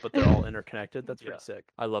 absorb, but they're all interconnected. That's Yeah. pretty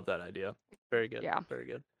sick. I love that idea. Very good. Yeah. Very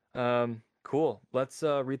good. Cool. Let's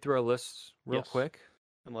read through our lists real Yes. quick.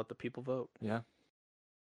 And let the people vote. Yeah.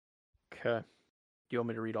 Okay. Do you want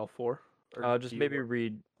me to read all 4? Or Just do you maybe want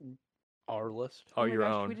read our list. oh my your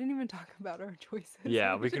gosh, own. We didn't even talk about our choices.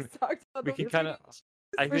 Yeah, we can- just talked about We the can movie. kind of.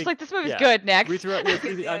 I We're just think like, this movie's yeah. good. Next. read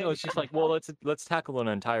through. I know it's just like, well, let's tackle an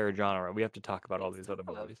entire genre. We have to talk about all these other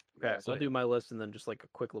movies. Okay, So I'll do my list and then just like a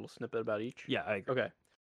quick little snippet about each. Yeah, I agree. Okay.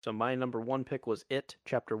 So my number 1 pick was It,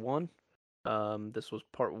 Chapter 1. This was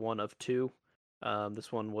part 1 of 2.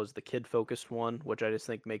 This one was the kid-focused one, which I just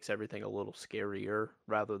think makes everything a little scarier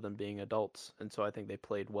rather than being adults. And so I think they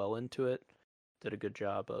played well into it. Did a good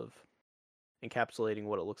job of encapsulating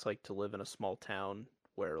what it looks like to live in a small town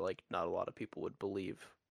where like not a lot of people would believe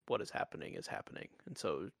what is happening. And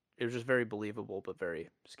so it was just very believable but very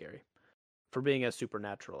scary. For being as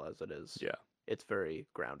supernatural as it is. Yeah. It's very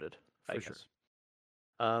grounded, I For sure.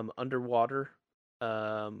 guess. Underwater.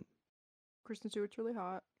 Kristen Stewart's really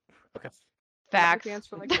hot. Okay. Facts. Dance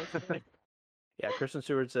for like most of it. Yeah, Kristen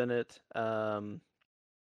Stewart's in it. I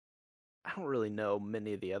don't really know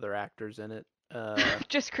many of the other actors in it.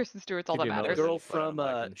 Just Kristen Stewart's all that Phoebe The matters. Miller. girl But I'm from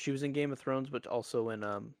liking- she was in Game of Thrones, but also in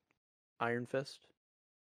Iron Fist.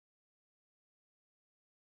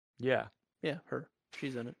 Yeah. Yeah, her.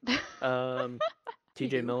 She's in it. T.J.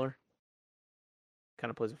 Cute. Miller kind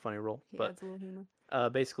of plays a funny role, He but adds a little humor.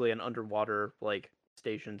 basically an underwater like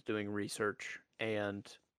station's doing research and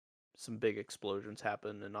some big explosions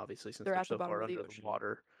happen, and obviously since They're they're at the so bottom far of the under the ocean.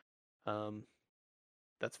 water,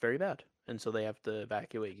 that's very bad, and so they have to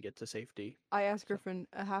evacuate and get to safety. I asked Griffin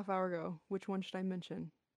a half hour ago, which one should I mention?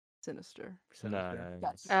 Sinister. Nice.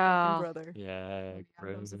 That's Oh. my fucking brother. Yeah.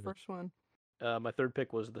 That was the first one. My third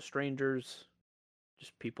pick was The Strangers,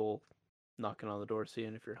 just people knocking on the door,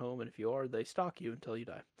 seeing if you're home, and if you are, they stalk you until you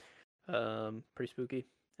die. Pretty spooky.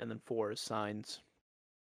 And then 4 is Signs.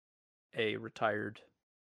 A retired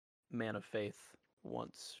man of faith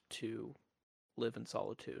wants to live in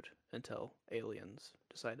solitude until aliens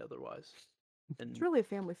decide otherwise. And It's really a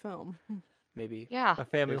family film. maybe Yeah. A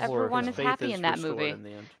family his- horror. Everyone his is faith happy in that restored movie. in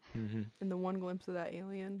the end. Mm-hmm. And the one glimpse of that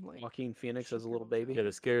alien, like Joaquin Phoenix shook as a your little whole baby, Yeah,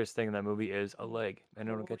 the scariest thing in that movie is a leg, and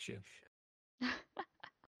it'll get you.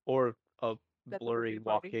 or a That blurry birthday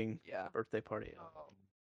party. walking Yeah. birthday party.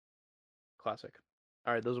 Classic.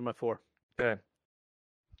 All right, those are my 4. Okay,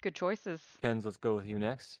 Good choices. Ken's, let's go with you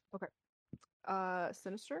next.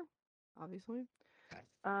 Sinister, obviously.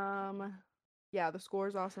 Yeah, the score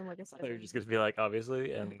is awesome. Like I said, You're just gonna be like,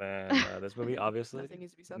 obviously, and then this movie, obviously. nothing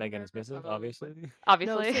needs to be said. Megan there, is missing, but- obviously. No,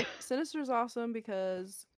 Obviously. Sinister's awesome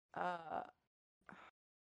because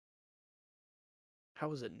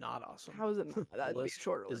How is it not awesome? how is it? That'd be a List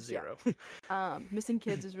shorter is list. Yeah. 0. Missing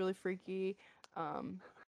kids is really freaky.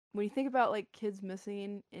 When you think about like kids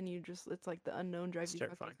missing and you just it's like the unknown drives It's you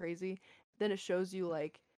fucking terrifying. crazy. Then it shows you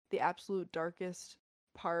like the absolute darkest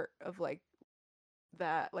part of like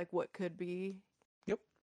that like what could be. Yep.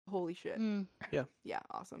 Holy shit. Mm. Yeah,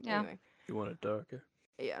 awesome. Yeah. Anyway, You want it darker?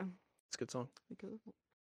 yeah. It's a good song. Because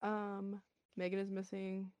Megan is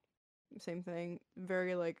missing. Same thing.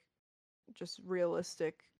 Very like just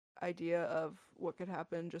realistic idea of what could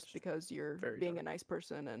happen just because you're Very being dark. a nice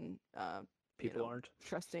person and People know, aren't.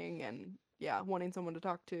 trusting and yeah, wanting someone to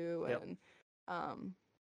talk to Yep. and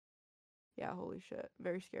yeah, holy shit.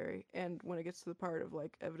 Very scary. And when it gets to the part of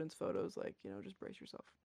like evidence photos, like, you know, just brace yourself.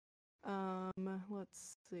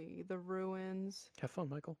 Let's see. The Ruins. Have fun,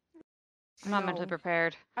 Michael. I'm not mentally No,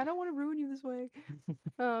 prepared. I don't want to ruin you this way.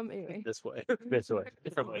 Anyway. This way. This way,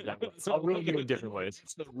 different way. I'll ruin you in different ways.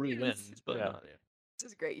 It's the ruins, but Yeah. not. This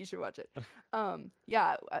is great. You should watch it.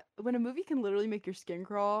 Yeah, when a movie can literally make your skin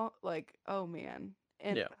crawl, like, oh man.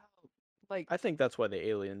 And Yeah. Like, I think that's why the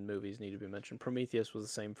Alien movies need to be mentioned. Prometheus was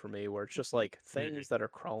the same for me, where it's just like things that are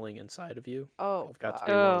crawling inside of you oh, have got to fuck.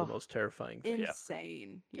 be one of Oh, the most terrifying things.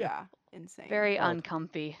 Insane. Yeah. Yeah, insane. very Oh,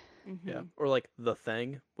 uncomfy. Yeah, Hmm. or like The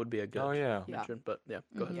Thing would be a good Oh yeah. Yeah. mention, but yeah,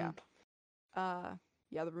 go ahead. Mhm. Yeah.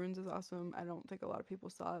 Yeah, The Ruins is awesome. I don't think a lot of people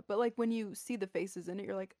saw it, but like when you see the faces in it,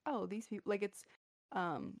 you're like, oh, these people. Like it's,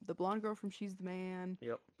 the blonde girl from She's the Man.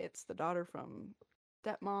 Yep. It's the daughter from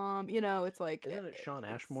Stepmom. You know, it's like. Isn't it Sean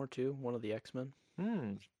it's- Ashmore too? One of the X-Men?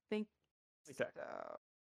 Hmm. Think. Okay.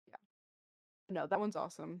 Yeah. No, that one's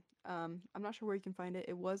awesome. I'm not sure where you can find it.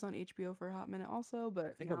 It was on HBO for a hot minute also,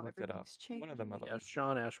 but think I now looked it up. everything's One of them I changed. Yeah, looked.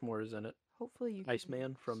 Sean Ashmore is in it. Hopefully you can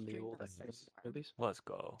Iceman from the stream old that X somewhere. movies. Let's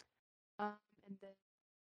go. And then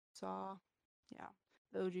Saw, yeah,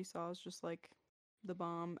 the OG Saw is just like the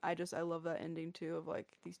bomb. I love that ending too of like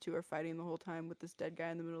these two are fighting the whole time with this dead guy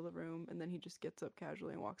in the middle of the room, and then he just gets up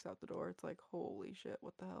casually and walks out the door. It's like holy shit,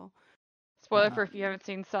 what the hell? Spoiler for if you Um, haven't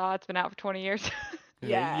seen Saw, it's been out for 20 years. Yeah, you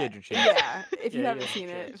Yeah, had your chance. yeah. If you Yeah, haven't you had seen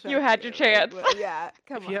your it, chance. You fuck had your like, chance. yeah,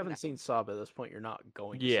 come If on. you haven't now. seen Saw by this point, you're not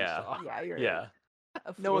going to Yeah. see Saw. Yeah, you're Yeah.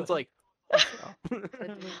 a No one's fool. like, "What's Saw?"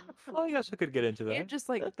 Well, I guess we could get into that. And just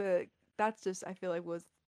like that's just I feel like was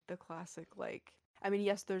the classic like I mean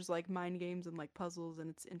yes there's like mind games and like puzzles and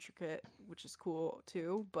it's intricate which is cool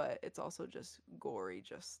too but it's also just gory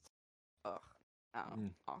just ugh I don't know,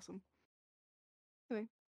 awesome. Anyway,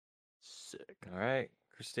 Sick. All right,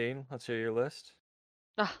 Christine, let's hear your list.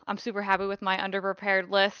 Ugh, I'm super happy with my underprepared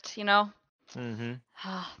list, you know? Mm-hmm.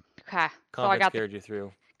 Okay. So I Confidence got the carried you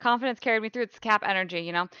through. confidence carried me through. It's cap energy,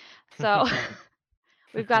 you know? So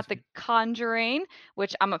we've got The Conjuring,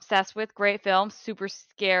 which I'm obsessed with. Great film, super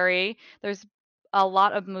scary. There's a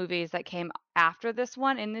lot of movies that came after this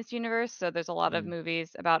one in this universe. So there's a lot of Mm.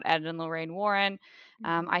 movies about Ed and Lorraine Warren.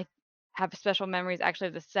 Mhm. I have special memories actually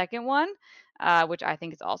of the second one, which I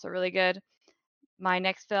think is also really good. My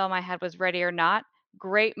next film I had was Ready or Not.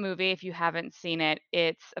 Great movie if you haven't seen it.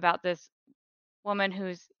 It's about this woman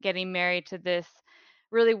who's getting married to this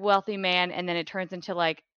really wealthy man, and then it turns into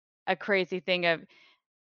like a crazy thing of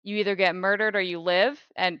you either get murdered or you live,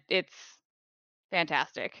 and it's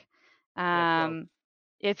fantastic. Yeah, Um,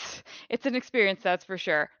 it's an experience, that's for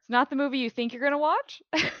sure. It's not the movie you think you're gonna watch,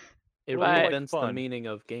 it Well, like but reinvents the fun. meaning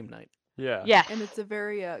of game night. Yeah. yes, and it's a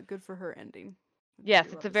very good for her ending. yes, We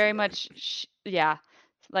it's love a to very see it. much yeah,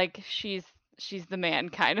 like she's the man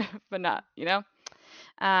kind of, but not, you know.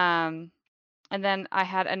 Um, and then I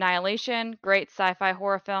had Annihilation, great sci-fi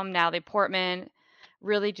horror film. Natalie Portman,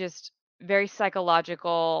 really just very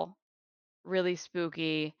psychological, really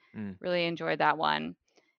spooky. Mm. Really enjoyed that one.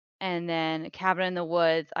 And then Cabin in the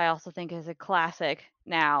Woods, I also think is a classic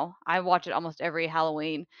now. I watch it almost every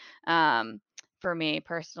Halloween. For me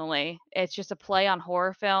personally, it's just a play on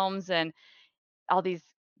horror films and all this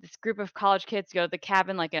group of college kids go to the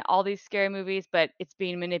cabin like in all these scary movies, but it's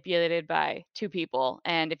being manipulated by two people.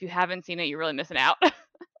 And if you haven't seen it, you're really missing out.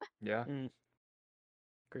 Yeah.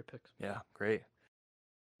 Great picks. Yeah. Great.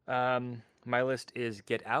 My list is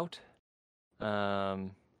Get Out.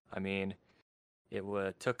 I mean,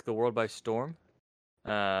 it took the world by storm.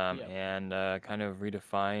 Yep. And kind of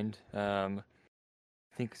redefined.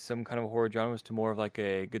 I think some kind of horror genres to more of like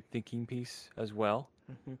a good thinking piece as well.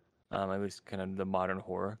 Mhm. At least kind of the modern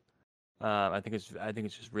horror. I think it's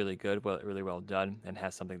just really good, really well done, and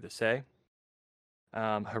has something to say.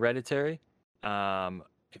 Hereditary.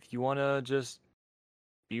 If you want to just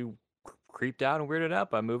be creeped out and weirded out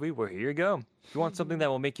by a movie, well, here you go. If you want something that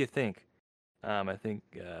will make you think, I think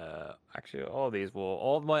actually all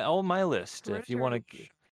of my list. If you want to,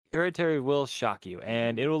 Hereditary will shock you,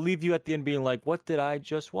 and it will leave you at the end being like, "What did I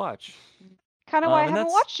just watch?" Kind of why I and haven't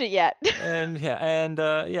that's- watched it yet.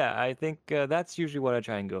 yeah, I think that's usually what I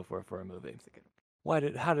try and go for a movie.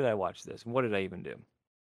 How did I watch this? And what did I even do?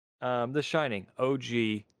 The Shining,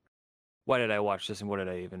 OG. Why did I watch this and what did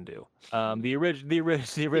I even do?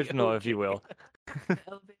 The original, if you will.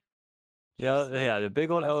 Yeah, the big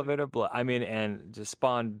old elevator blood. I mean, and just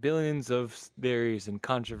spawned billions of theories and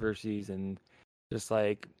controversies, and just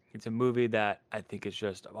like it's a movie that I think is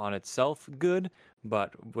just on itself good,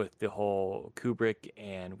 but with the whole Kubrick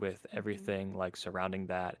and with everything like surrounding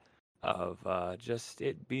that, of just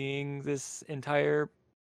it being this entire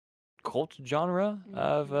cult genre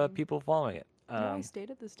of people following it. I stayed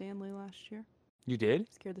at the Stanley last year. You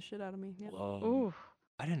did? Scared the shit out of me. Yeah. Whoa. Ooh.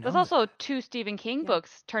 I didn't know. There's also 2 Stephen King Yeah.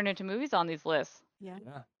 books turned into movies on these lists. Yeah.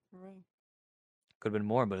 Yeah. Right. Could have been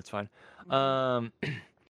more, but it's fine. Mhm.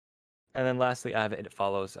 And then lastly, I have It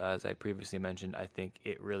Follows. As I previously mentioned, I think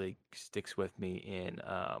it really sticks with me in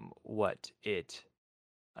what it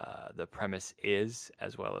the premise is,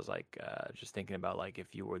 as well as like just thinking about like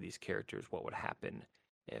if you were these characters, what would happen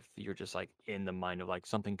if you're just like in the mind of like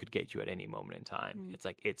something could get you at any moment in time. Mm. It's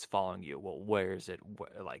like it's following you. Well, where is it?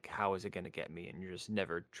 Like how is it going to get me? And you're just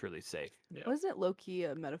never truly safe. Yeah. Wasn't low key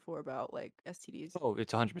a metaphor about like STDs? Oh,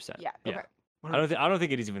 it's 100%. Yeah. Okay. I don't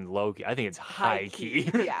think it is even low key. I think it's high key.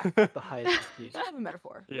 Yeah. The highest keys. Kind of a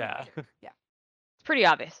metaphor. Yeah. It's pretty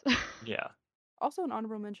obvious. Yeah. Also, an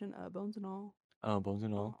honorable mention: Bones and All. Oh, Bones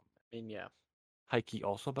and All. I mean, yeah. High key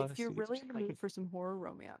also about If you're STDs. really in the mood for some horror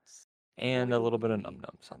romance, And a little bit of Loyalty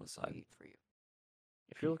num nums on the side. great for you.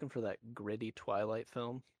 If you're looking for that gritty Twilight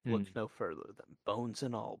film, look no further than Bones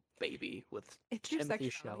and All, baby, with It's your Timothy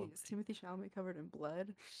sexuality. Chalamet. Is Timothy Chalamet covered in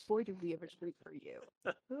blood? Boy, do we ever treat for you.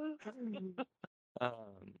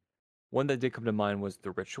 One that did come to mind was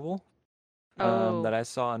The Ritual. Oh. That I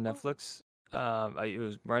saw on Netflix. It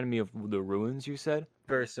was reminding me of The Ruins. You said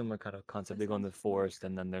very similar kind of concept. They go in the forest,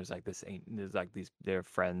 and then there's like they're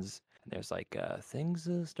friends. And there's like things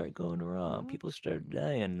start going wrong. People start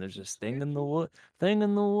dying. There's this thing in the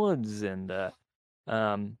woods, and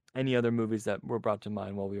any other movies that were brought to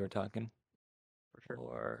mind while we were talking, For sure.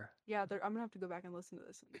 or Yeah, I'm gonna have to go back and listen to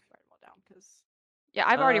this and write them all down because Yeah,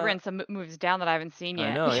 I've already Uh, written some movies down that I haven't seen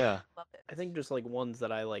yet. I know, yeah. love it. I think just like ones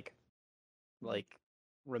that I like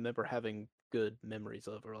remember having good memories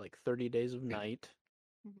of are like 30 Days of Night,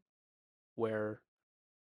 Mhm. where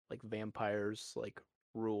like vampires like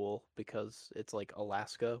rule because it's like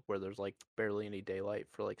Alaska where there's like barely any daylight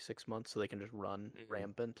for like 6 months, so they can just run Mhm.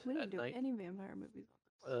 rampant We at didn't do night. any vampire movies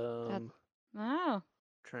on this. Oh.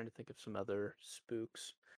 Trying to think of some other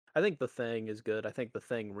spooks. I think The Thing is good. I think The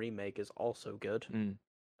Thing remake is also good.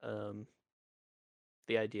 Mm.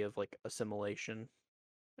 The idea of like assimilation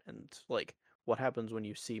and like what happens when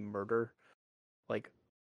you see murder, like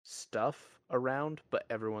stuff around, but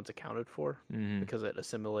everyone's accounted for Mhm. because it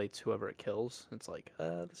assimilates whoever it kills. It's like,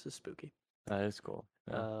 this is spooky. That is cool.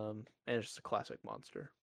 Yeah, And it's just a classic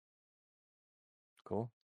monster.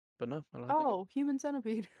 cool. But no, I don't think Oh, Human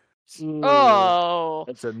Centipede. Oh.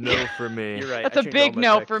 That's a no for me. you're right. That's I a changed all big my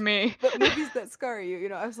no texts. for me. But movies that scar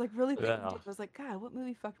you, I was like really thinking. Yeah. Deep. I was like, God, what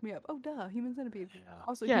movie fucked me up? Oh, duh, Human Centipede. Yeah.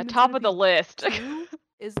 Also, Yeah, Human top of the Centipede list. 2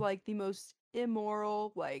 is like the most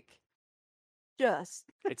immoral, like just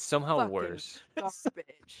It's somehow fucking worse.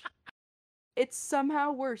 garbage. It's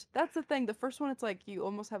somehow worse. That's the thing. The first one, it's like you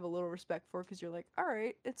almost have a little respect for because you're like, all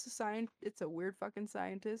right, it's a weird fucking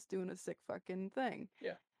scientist doing a sick fucking thing.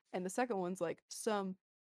 Yeah. And the second one's like some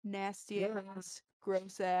nasty ass,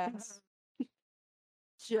 gross ass,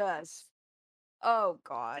 just oh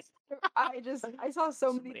god. I saw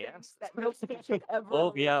so many many things asses. that no one should ever.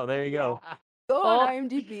 Oh yeah, there you go. Go Oh. on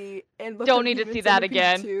IMDb and look. Don't up need to Human see that Centipede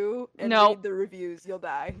again. 2 and No. read the reviews. You'll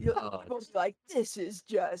die. You'll Oh, be like, this is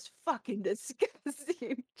just fucking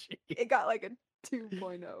disgusting. It got like a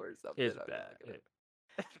 2.0 or something. It's I'm not bad. gonna-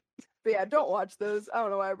 But yeah, don't watch those. I don't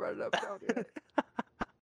know why I brought it up. Don't do it.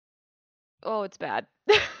 Oh, it's bad.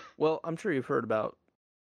 Well, I'm sure you've heard about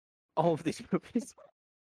all of these movies.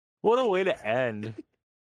 What a way to end.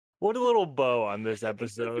 What a little bow on this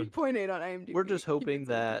episode. 3.8 on IMDb. We're just hoping Human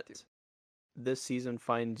Centipede that 2. this season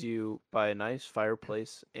finds you by a nice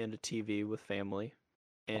fireplace and a TV with family.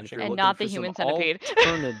 And if you're And looking not for the some Human Centipede.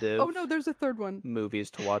 alternative Oh no, there's a third one. movies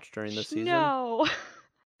to watch during the season, No.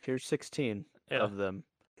 here's 16 Yeah. of them.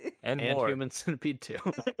 And And more. Human Centipede 2.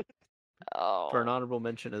 Oh. For an honorable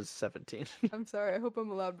mention is 17. I'm sorry. I hope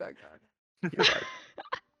I'm allowed back on. You're right.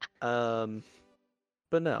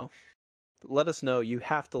 But no. Let us know. You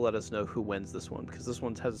have to let us know who wins this one because this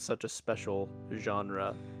one has such a special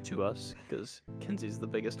genre to us. Because Kenzie's the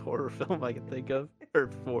biggest horror film I can think of, or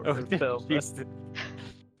for Oh, film. she's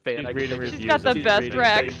Fan I can reading think of. She's reviews got the of best reading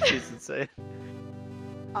racks. things. She's insane.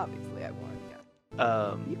 Obviously, I won.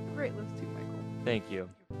 Yeah. You have a great list too, Michael. Thank you.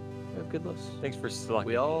 We have good lists. Thanks for selecting.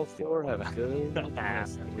 We all these, four Theo. have good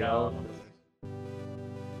lists. We Yeah. all.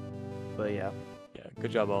 But yeah, Yeah,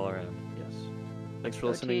 good job all around. yes. Thanks for Go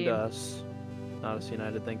listening to team. us. Not Us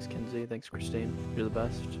United. Thanks, Kenzie. Thanks, Christine. You're the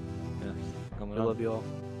best. Yeah, coming We up. love you all.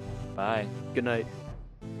 Bye. Good night.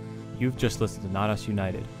 You've just listened to Not Us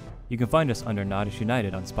United. You can find us under Not Us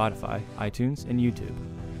United on Spotify, iTunes, and YouTube.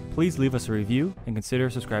 Please leave us a review and consider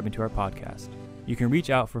subscribing to our podcast. You can reach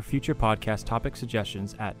out for future podcast topic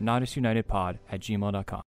suggestions at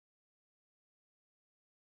notusunitedpod@gmail.com.